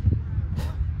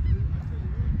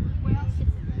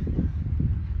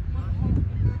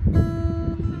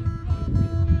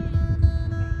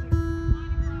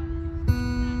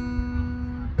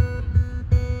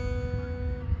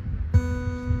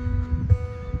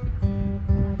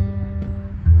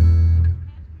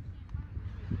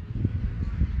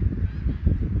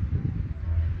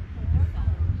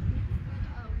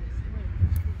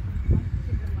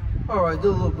 All right, do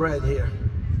a little bread here.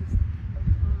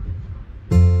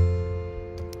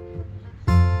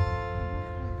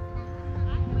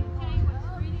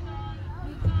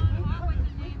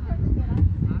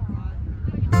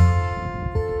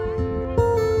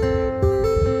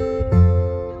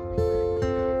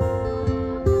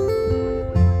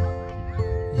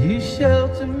 You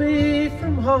shelter me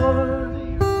from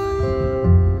harm,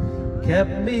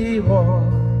 kept me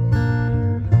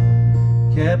warm,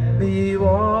 kept me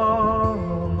warm.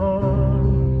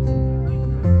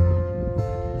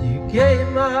 You gave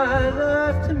my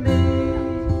life to me,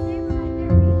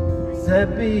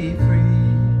 set me free,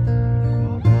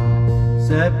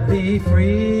 set me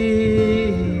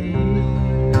free.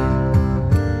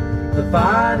 The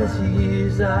finest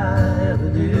years I ever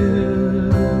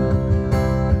knew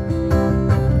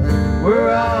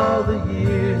were all the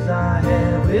years I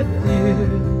had with you.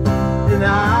 And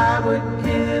I would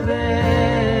give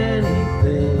anything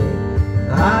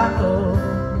I own,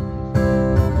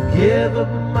 give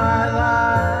up my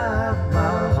life,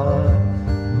 my heart,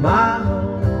 my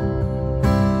home.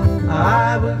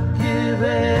 I would give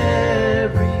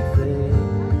everything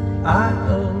I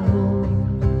own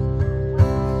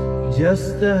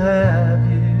just to have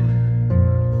you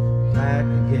back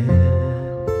again.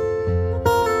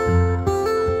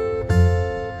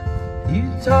 You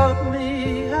taught me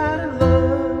how to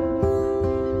love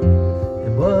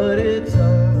and what it's of.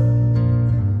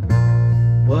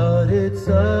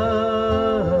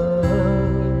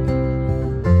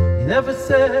 You never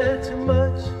said too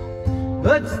much,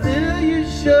 but still you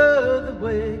showed the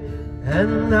way,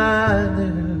 and I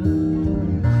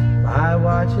knew by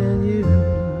watching you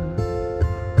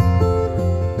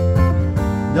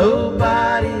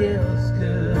nobody else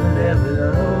could ever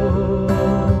know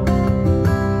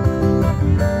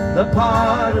the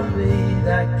part of me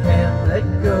that can't let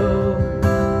go.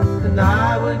 And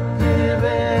I would give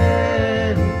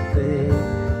anything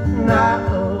I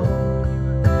own,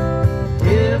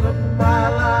 give up my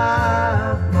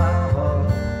life, my heart,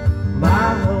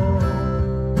 my home.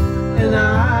 And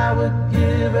I would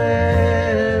give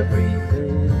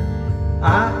everything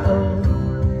I own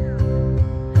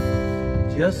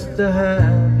just to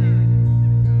have you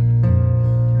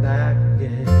back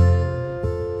again.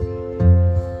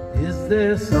 Is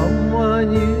there someone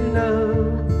you know,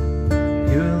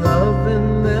 you're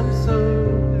loving them so,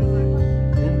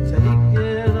 and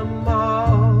taking them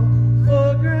all for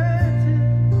granted?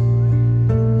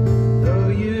 Though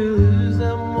you lose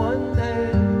them one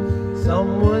day,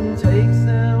 someone takes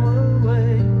them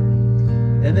away,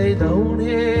 and they don't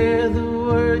hear the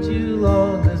words you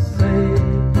long to say.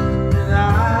 And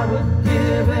I would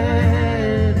give it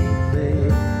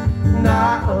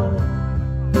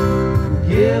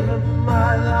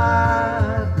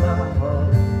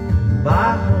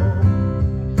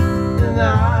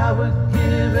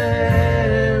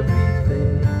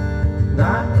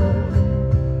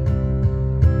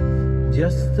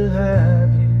just to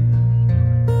have you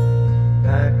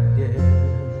back again,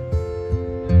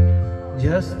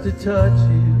 just to touch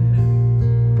you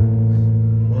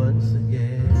once again.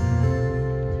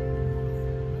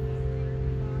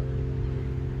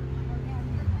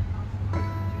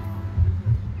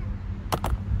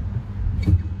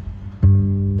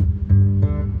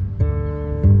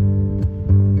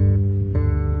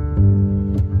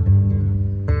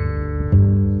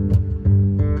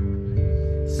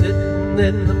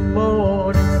 In the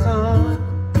morning sun,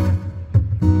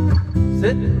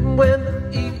 sitting when the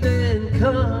evening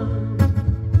comes,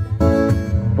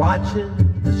 watching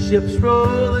the ships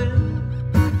roll in,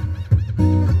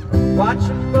 watch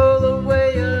them roll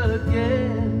away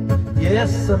again.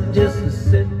 Yes, I'm just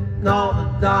sitting on the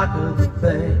dock of the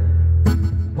bay,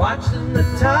 watching the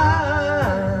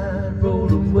tide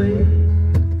roll away.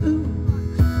 Ooh,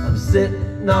 I'm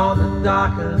sitting on the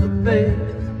dock of the bay,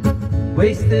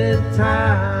 wasting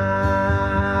time.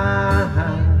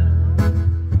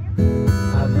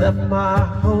 I left my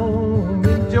home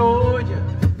in Georgia,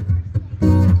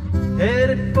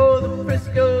 headed for the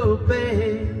Frisco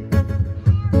Bay,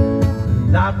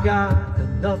 and I've got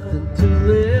nothing to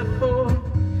live for,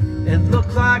 and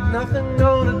looks like nothing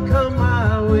gonna come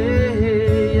my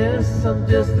way. Yes, I'm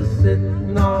just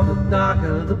sitting on the dock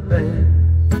of the bay,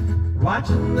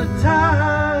 watching the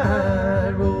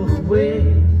tide roll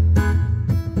away.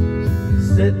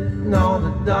 Sitting on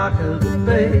the dock of the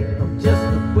bay, I'm just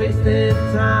wasting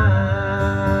time.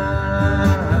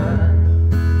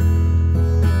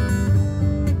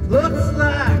 Looks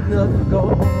like nothing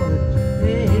gonna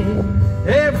change,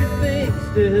 everything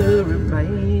still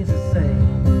remains the same.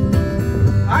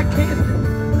 I can't do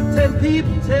what 10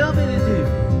 people tell me to do,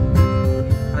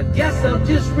 I guess I'll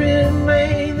just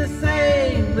remain the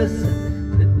same. Listen,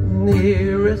 sitting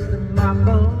here resting my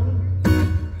bones,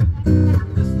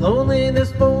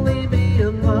 loneliness won't leave me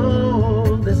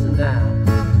alone. Listen now,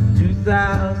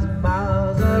 2,000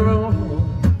 miles I roam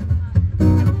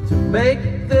to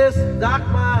make this dock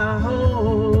my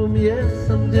home. Yes,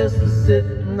 I'm just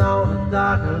sitting on the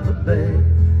dock of the bay,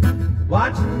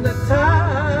 watching the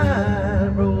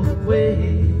tide roll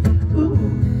away. Ooh,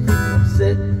 I'm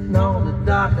sitting on the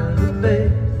dock of the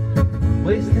bay,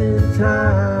 wasting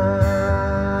time.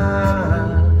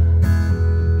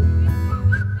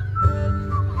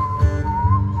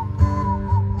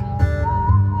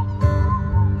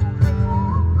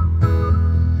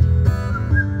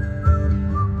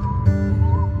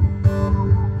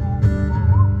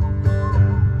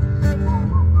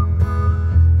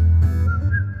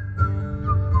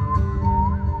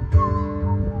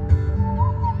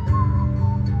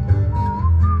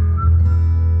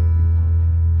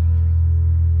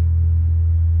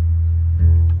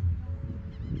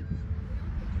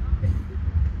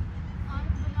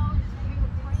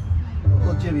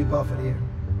 Jimmy Buffett here.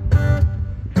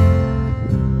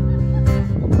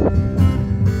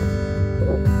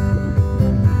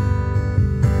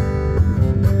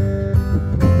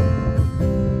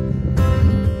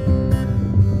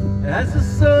 As the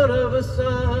son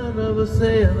of a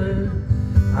sailor,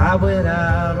 I went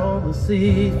out on the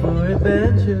sea for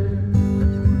adventure,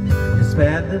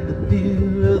 expanded the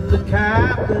view of the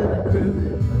captain and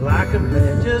crew, like a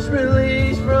man just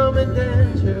released from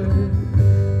indenture.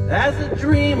 As a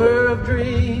dreamer of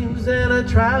dreams and a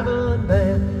traveling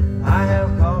man, I have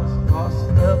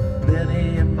crossed up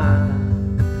many a mile,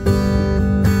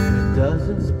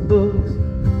 dozens of books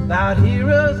about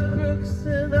heroes and crooks,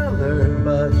 and I learned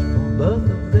much from both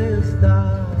of their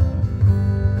styles.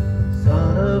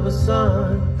 Son of a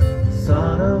son,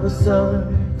 son of a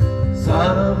son,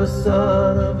 son of a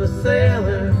son of a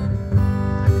sailor,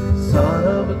 son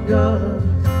of a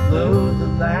gun, load the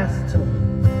last ton,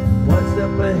 one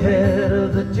step ahead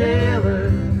of the jailer,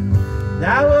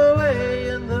 now away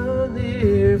in the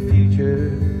near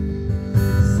future,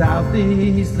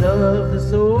 southeast of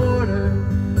this order.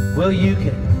 Well, you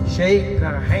can shake the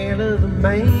hand of the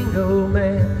mango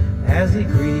man as he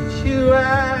greets you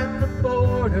at the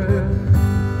border,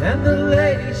 and the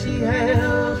lady she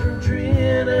hails from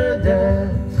Trinidad,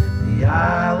 the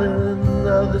island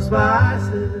of the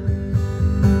spices,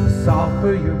 salt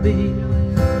for your beef,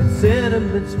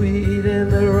 cinnamon sweet,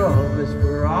 and the rum is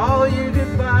for all your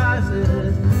good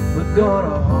vices. We're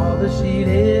gonna haul the sheet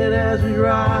in as we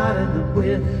ride in the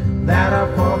wind that our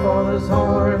forefathers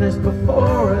harnessed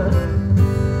before us.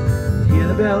 Hear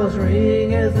the bells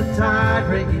ring as the tide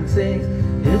breaking sings.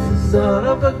 It's the son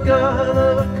of a gun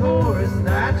of a chorus,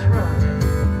 that's right.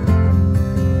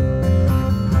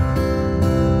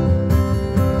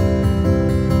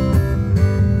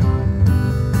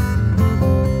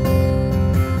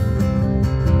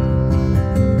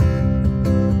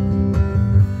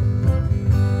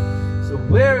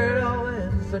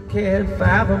 Can't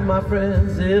fathom, my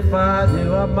friends, if I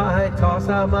knew I might toss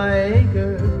out my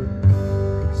anchor.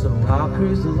 So I'll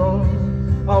cruise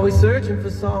along, always searching for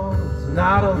songs.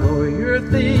 Not a lawyer, a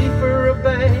thief, or a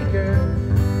banker.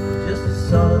 Just a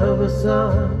son of a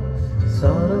son,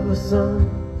 son of a son,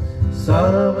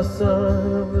 son of a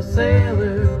son of a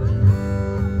sailor.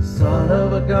 Son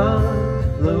of a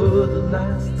gun, load the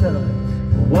last ton,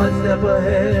 one step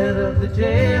ahead of the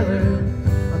jailer.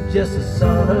 I'm just a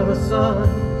son of a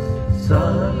son,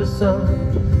 son of a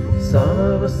son,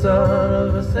 son of a son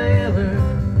of a sailor.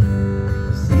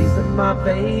 Seas in my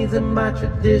veins and my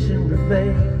tradition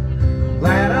remain.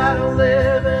 Glad I don't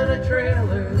live in a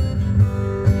trailer.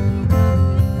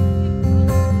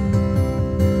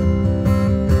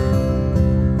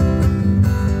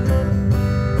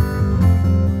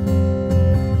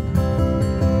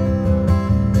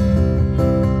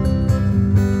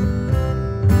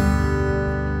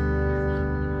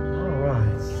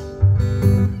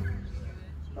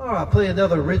 I'll play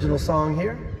another original song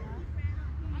here.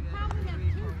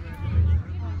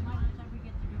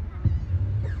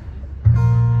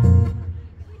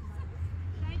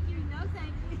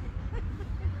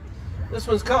 This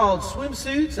one's called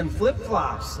Swimsuits and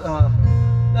Flip-Flops.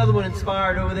 Another one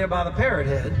inspired over there by the Parrot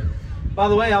Head. By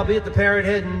the way, I'll be at the Parrot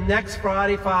Head next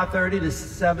Friday, 5:30 to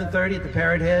 7:30 at the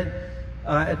Parrot Head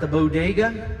at the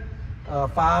Bodega,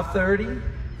 5:30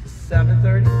 to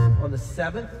 7:30 on the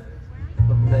 7th.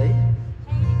 of May.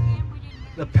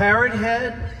 The Parrot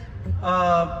Head,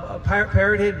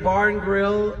 Parrot Head Bar and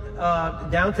Grill,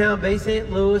 downtown Bay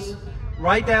St. Louis,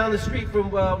 right down the street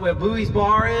from where Bowie's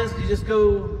Bar is. You just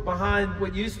go behind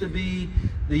what used to be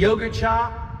the yogurt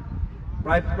shop.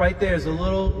 Right there's a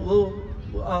little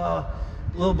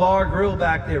bar grill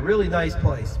back there. Really nice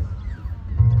place.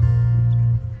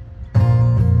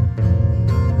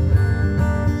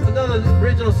 Another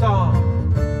original song.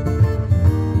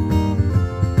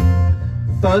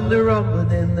 Thunder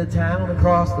rumbling in the town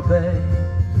across the bay.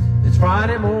 It's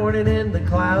Friday morning and the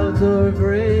clouds are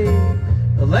gray.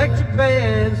 Electric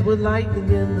bands with lightning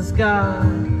in the sky.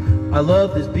 I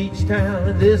love this beach town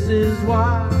and this is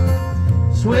why.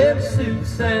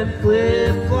 Swimsuits and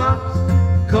flip-flops,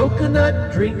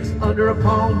 coconut drinks under a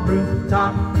palm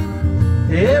rooftop.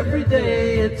 Every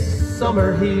day it's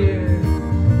summer here.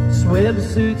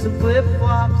 Swimsuits and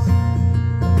flip-flops.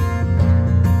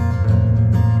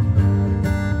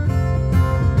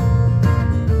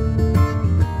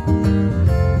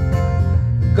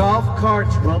 Golf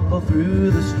carts rumble through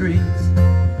the streets,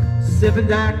 sipping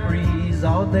daiquiris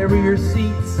on their rear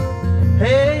seats.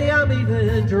 Hey, I'm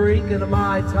even drinking a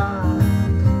Mai Tai.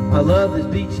 I love this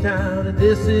beach town and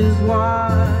this is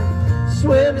why.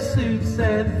 Swimsuits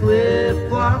and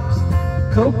flip-flops,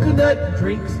 coconut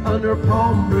drinks under a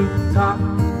palm rooftop.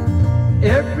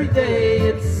 Every day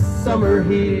it's summer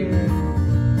here.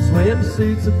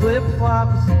 Swimsuits and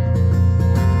flip-flops.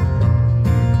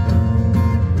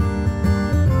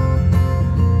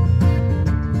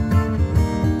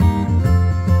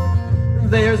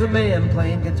 There's a man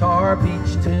playing guitar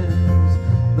beach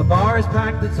tunes. The bar is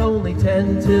packed, it's only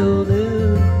 10 till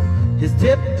noon. His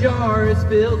tip jar is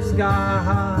filled sky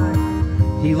high.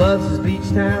 He loves his beach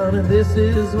town and this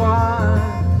is why.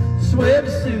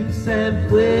 Swimsuits and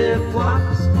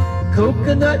flip-flops,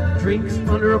 coconut drinks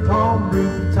under a palm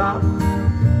rooftop.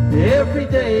 Every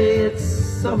day it's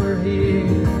summer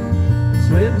here.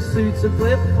 Swimsuits and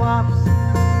flip-flops.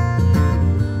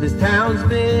 This town's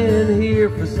been here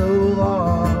for so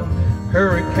long.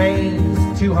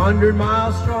 Hurricanes 200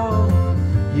 miles strong.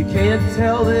 You can't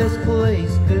tell this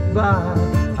place goodbye.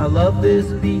 I love this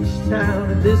beach town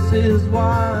and this is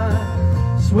why.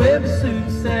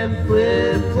 Swimsuits and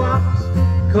flip-flops,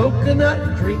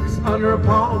 coconut drinks under a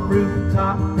palm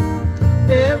rooftop.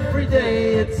 Every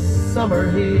day it's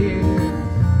summer here.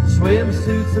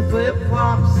 Swimsuits and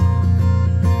flip-flops.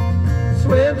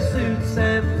 Swimsuits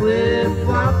and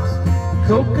flip-flops,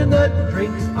 coconut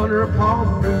drinks under a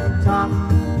palm rooftop.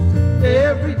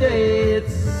 Every day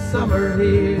it's summer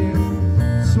here.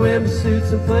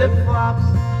 Swimsuits and flip-flops.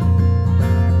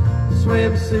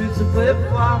 Swimsuits and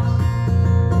flip-flops.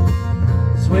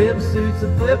 Swimsuits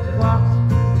and flip-flops.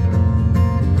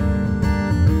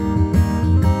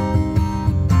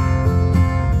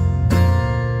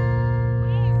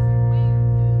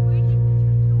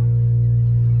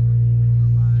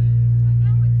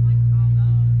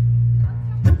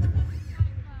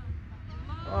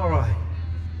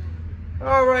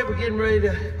 We're getting ready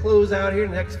to close out here in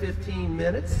the next 15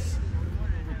 minutes.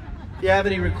 If you have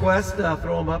any requests,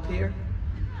 throw them up here.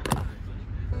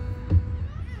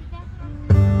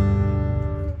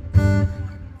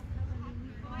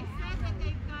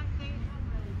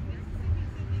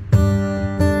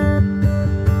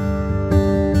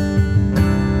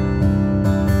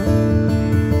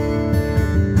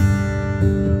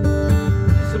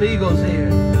 some Eagles here.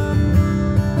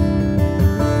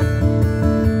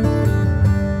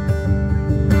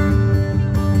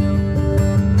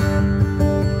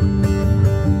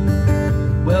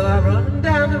 Well, I'm running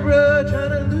down the road trying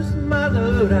to loosen my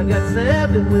load. I got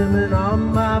 7 women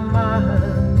on my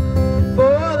mind.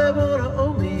 4 they wanna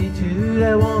owe me, 2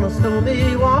 they wanna stone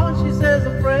me, 1 she says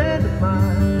a friend of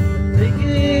mine. Take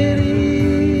it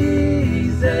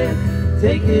easy,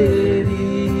 take it easy.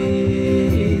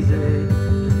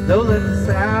 Don't let the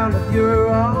sound of your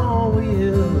own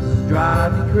wheels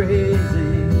drive you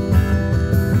crazy.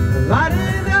 Light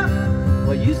it up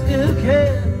while you still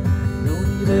can.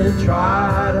 Don't even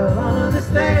try to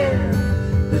understand.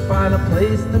 Just find a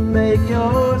place to make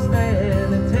your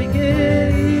stand and take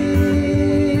it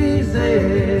easy.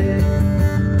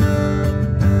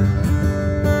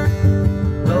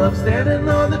 Well, I'm standing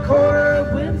on the corner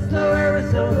of Winslow,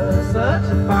 Arizona, such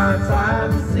a fine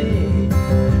sight to see.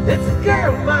 It's a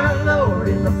girl, my lord,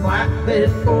 in the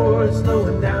flatbed Ford,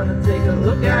 slowing down to take a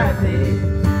look at me.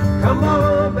 Come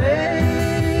on,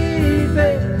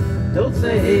 baby, don't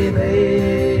say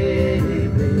baby.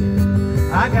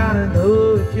 I gotta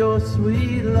know if your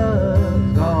sweet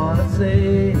love's gonna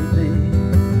save me.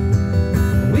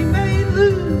 We may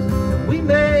lose and we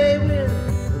may win,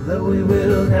 though we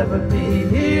will never be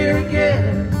here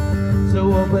again.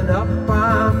 So open up,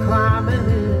 I'm climbing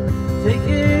in, take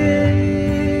it easy.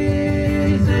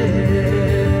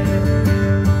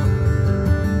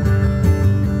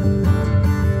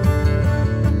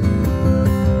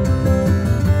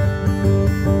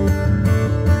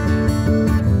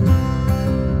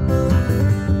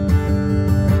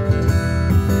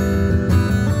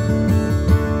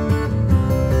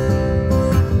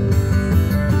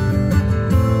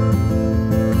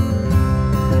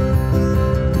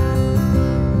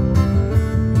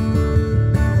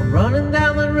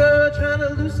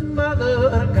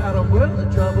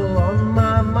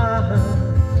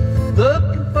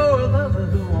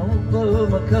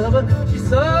 She's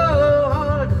so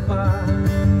hard to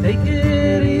find. Take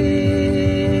it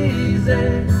easy,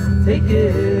 take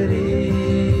it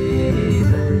easy.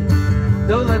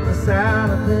 Don't let the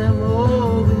sound of them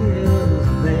old wheels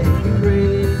make you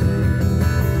crazy.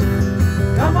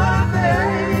 Come on,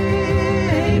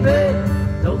 baby,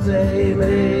 don't say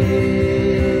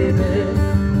baby.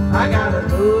 I gotta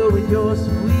know with your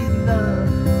sweet love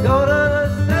gonna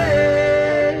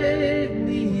save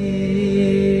me.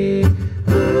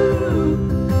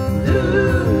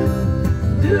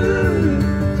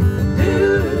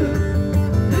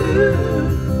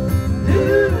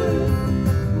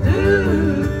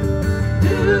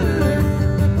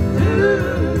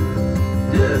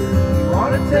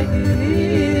 Take it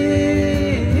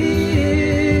easy.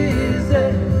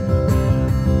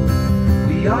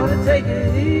 We ought to take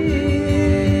it easy.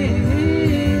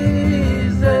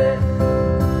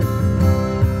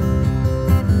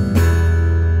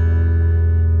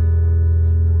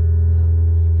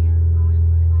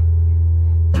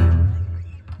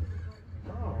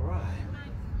 All right.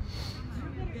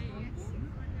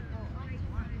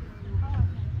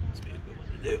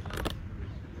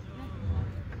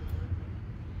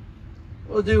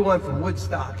 We'll do one from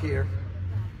Woodstock here.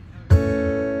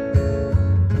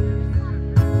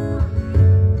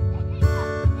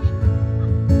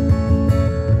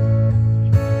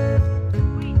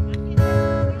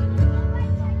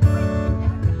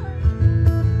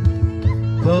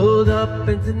 Pulled up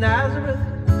into Nazareth,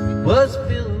 was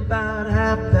feeling about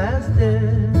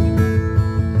 10:30.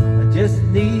 I just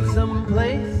need some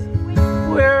place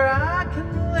where I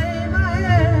can lay my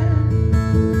head.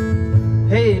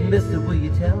 Hey, mister, will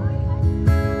you tell me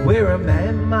where a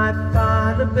man might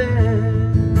find a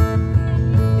bed?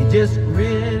 He just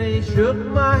grinned and he shook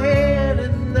my hand,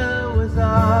 and that was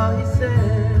all he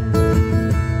said.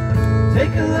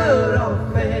 Take a load off,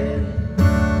 Fanny.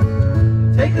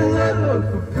 Take a load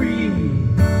for free.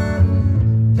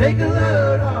 Take a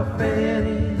load off,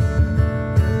 Fanny,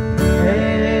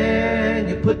 and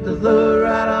you put the load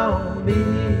right on me.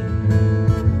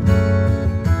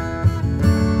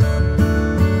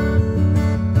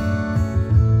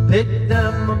 Picked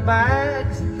up my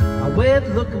bags, I went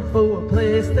looking for a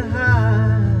place to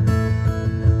hide.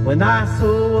 When I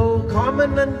saw old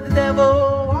Carmen and the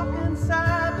devil walking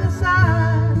side by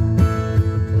side,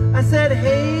 I said,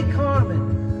 hey Carmen,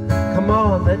 come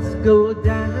on, let's go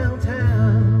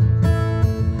downtown.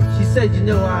 She said, you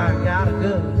know I gotta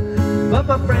go, but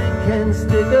my friend can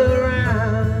stick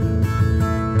around.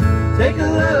 Take a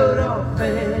load off,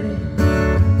 Fanny.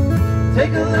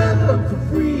 Take a load for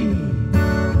free.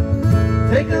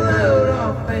 Take a load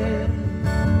off, Fanny,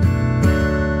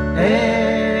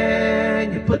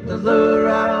 and you put the lure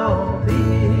right on me.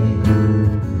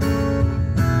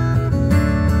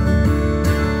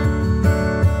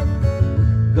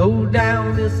 Go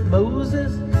down, Miss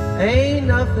Moses, ain't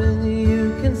nothing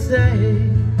you can say.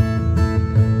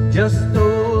 Just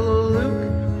old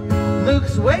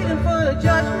Luke's waiting for the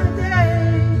judgment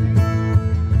day.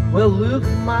 Well, Luke,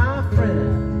 my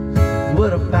friend,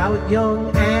 what about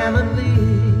young Anna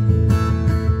Lee?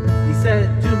 He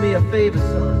said, do me a favor,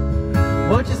 son,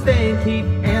 won't you stay and keep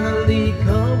Anna Lee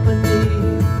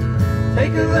company?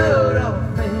 Take a load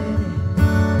off Fanny,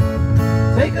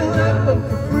 take a load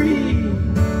for free.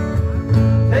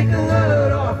 Take a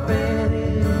load off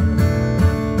Fanny,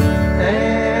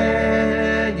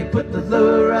 and you put the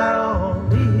load right on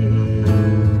me.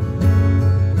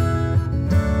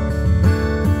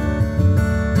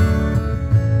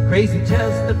 Crazy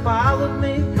Chester followed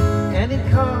me, and he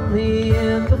caught me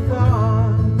in the fall.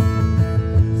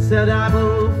 Said, I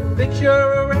will fix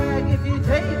your rag if you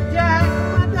take Jack,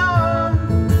 my dog.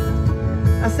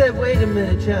 I said, wait a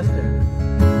minute, Chester,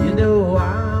 you know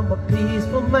I'm a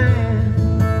peaceful man.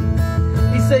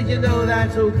 He said, you know,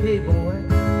 that's okay, boy.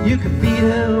 You can feed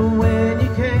him when you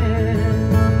can.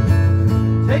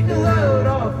 Take a load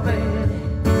off Fanny,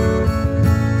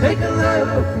 take a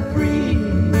load for free.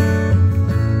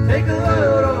 Take a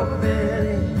load off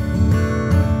Fanny,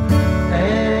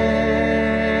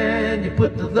 and you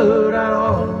put the load out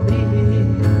on me.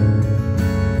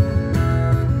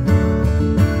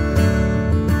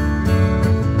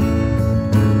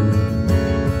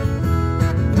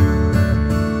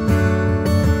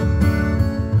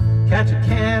 Catch a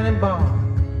cannonball,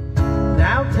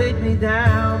 now take me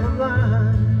down the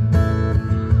line.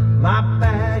 My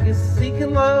bag is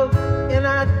sinking low, and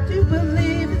I do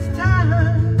believe it's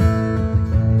time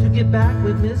to get back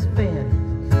with Miss Fanny.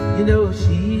 You know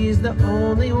she's the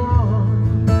only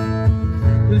one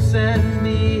who sends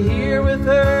me here with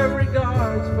her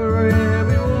regards for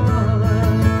everyone.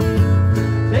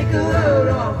 Take a load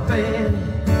off Fanny,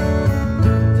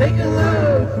 take a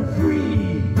load for free.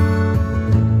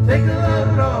 Take a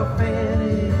load off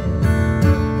Fanny,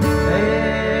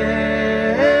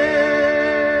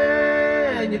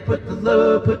 and you put the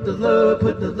load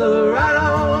right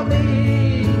on me.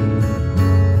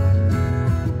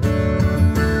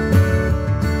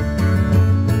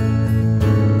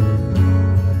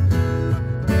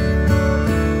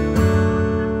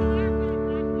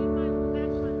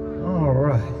 All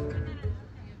right.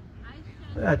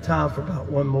 We got time for about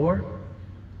one more.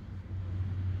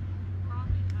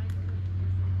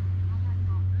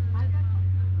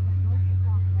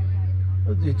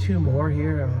 We'll do two more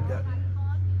here. I've got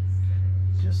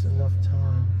just enough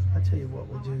time. I tell you what,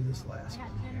 we'll do this last one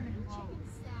here.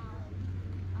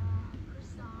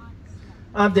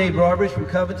 I'm Dave Broadbridge from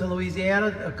Covington,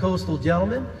 Louisiana, a coastal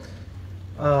gentleman.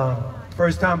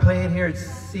 First time playing here at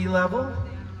Sea Level.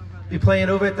 Be playing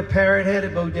over at the Parrot Head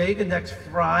at Bodega next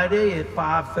Friday at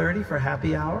 5:30 for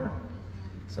happy hour.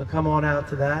 So come on out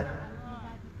to that.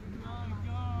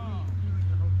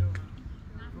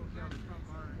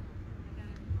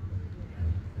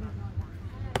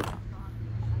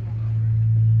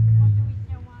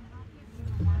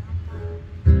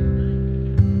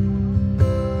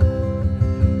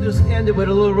 Just ended with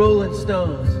a little Rolling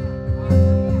Stones.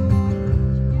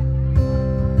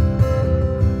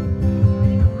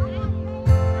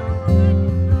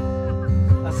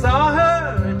 I saw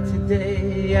her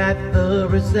today at the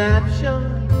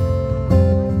reception.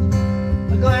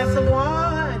 A glass of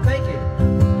wine, thank you,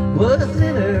 was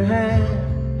in her hand.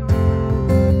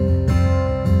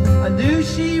 I knew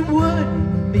she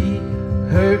wouldn't be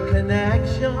her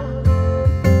connection.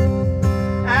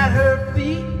 At her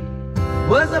feet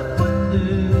was a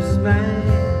footloose man.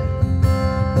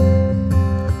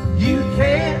 You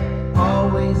can't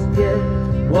always get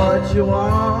what you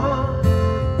want.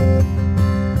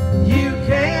 You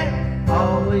can't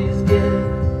always get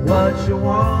what you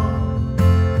want.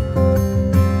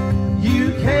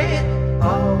 You can't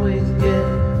always get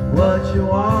what you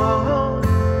want.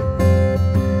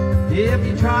 If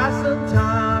you try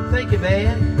sometime, think it,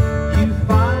 man, you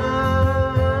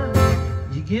find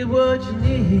you get what you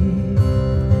need.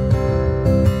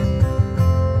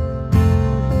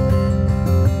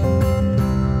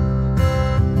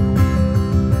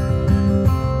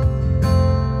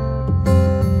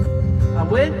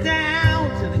 Went down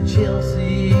to the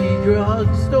Chelsea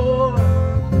drugstore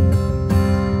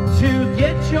to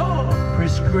get your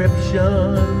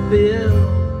prescription filled.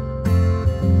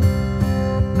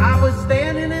 I was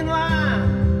standing in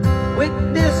line with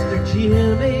Mr.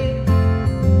 Jimmy,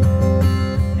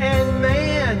 and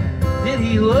man, did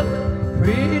he look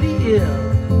pretty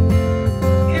ill.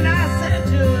 And I said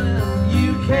to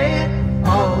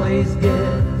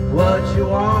what you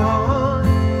want.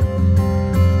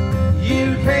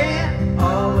 You can't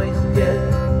always get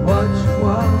what you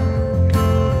want.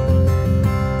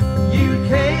 You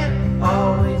can't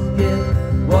always get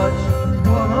what you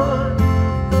want.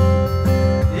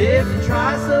 If you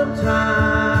try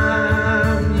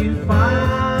sometime, you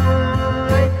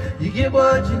find you get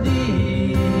what you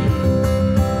need.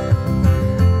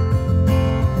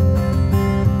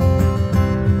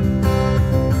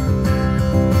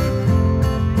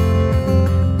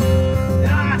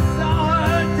 I saw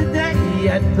her today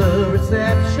at the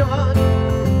reception.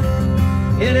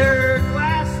 In her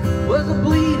glass was a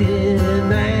bleeding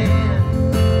man.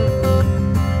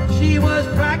 She was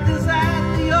practicing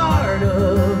at the art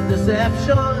of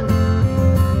deception.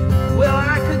 Well,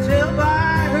 I could tell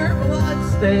by her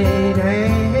blood-stained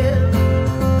hand.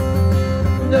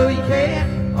 No, you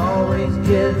can't always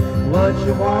get what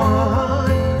you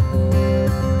want.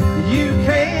 You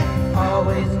can't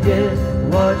always get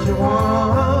what you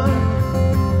want.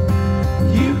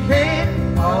 You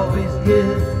can't always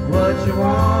get what you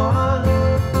want.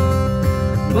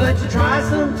 But you try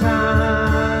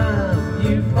sometime,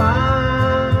 you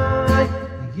find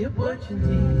you get what you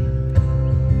need.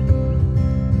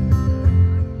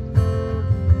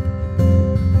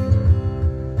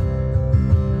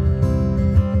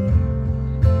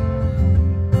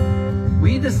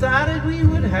 We decided we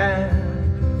would have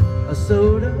a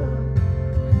soda.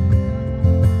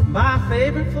 My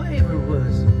favorite flavor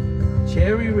was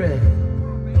cherry red.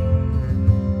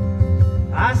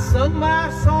 I sung my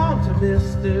song to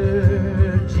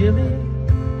Mr. Jimmy,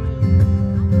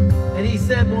 and he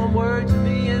said one word to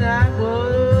me, and that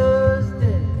was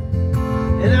dead.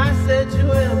 And I said to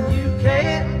him, you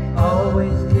can't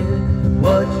always get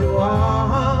what you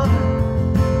want.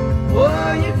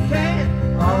 Oh, you can't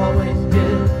always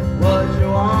get what you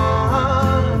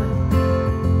want.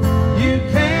 You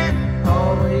can't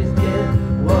always get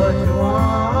what you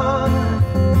want.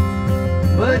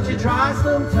 But you try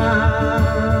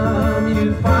sometime,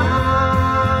 you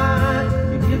find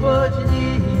you get what you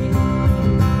need.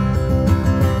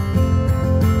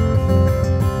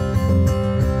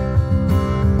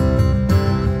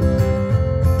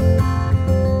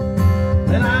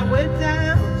 Then I went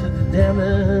down to the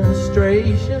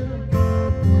demonstration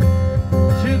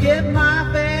to get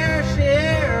my fair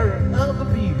share of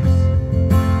abuse.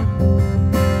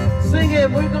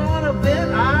 Singing, we're gonna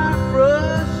vent our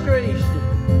frustration.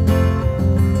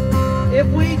 If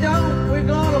we don't, we're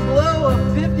gonna blow a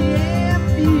 50 amp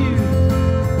fuse.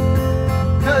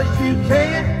 'Cause you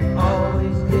can't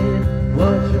always get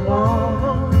what you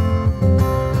want.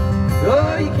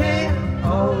 Oh, you can't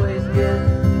always get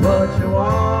what you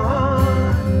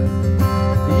want.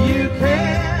 You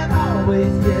can't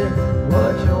always get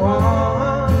what you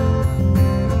want.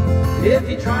 If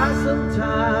you try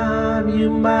sometime, you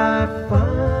might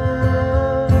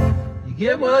find you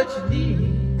get what you need.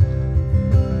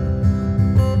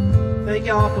 Thank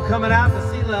y'all for coming out to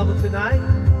Sea Level tonight.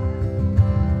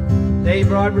 Dave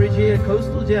Broadbridge here,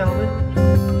 Coastal Gentlemen.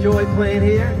 Enjoy playing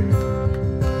here.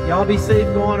 Y'all be safe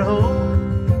going home.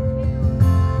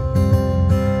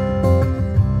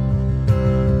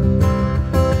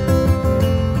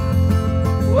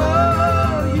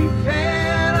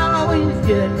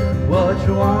 What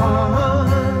you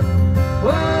want.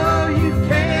 Oh, you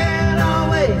can't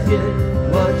always get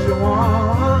what you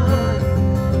want.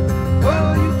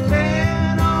 Oh, you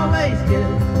can't always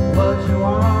get what you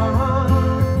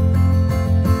want.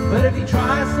 But if you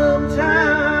try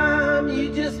sometime, you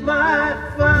just might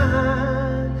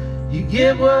find you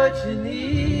get what you need.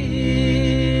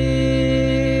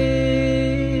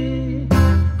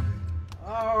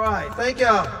 All right, thank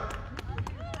y'all.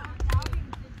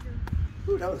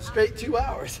 That was straight 2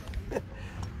 hours.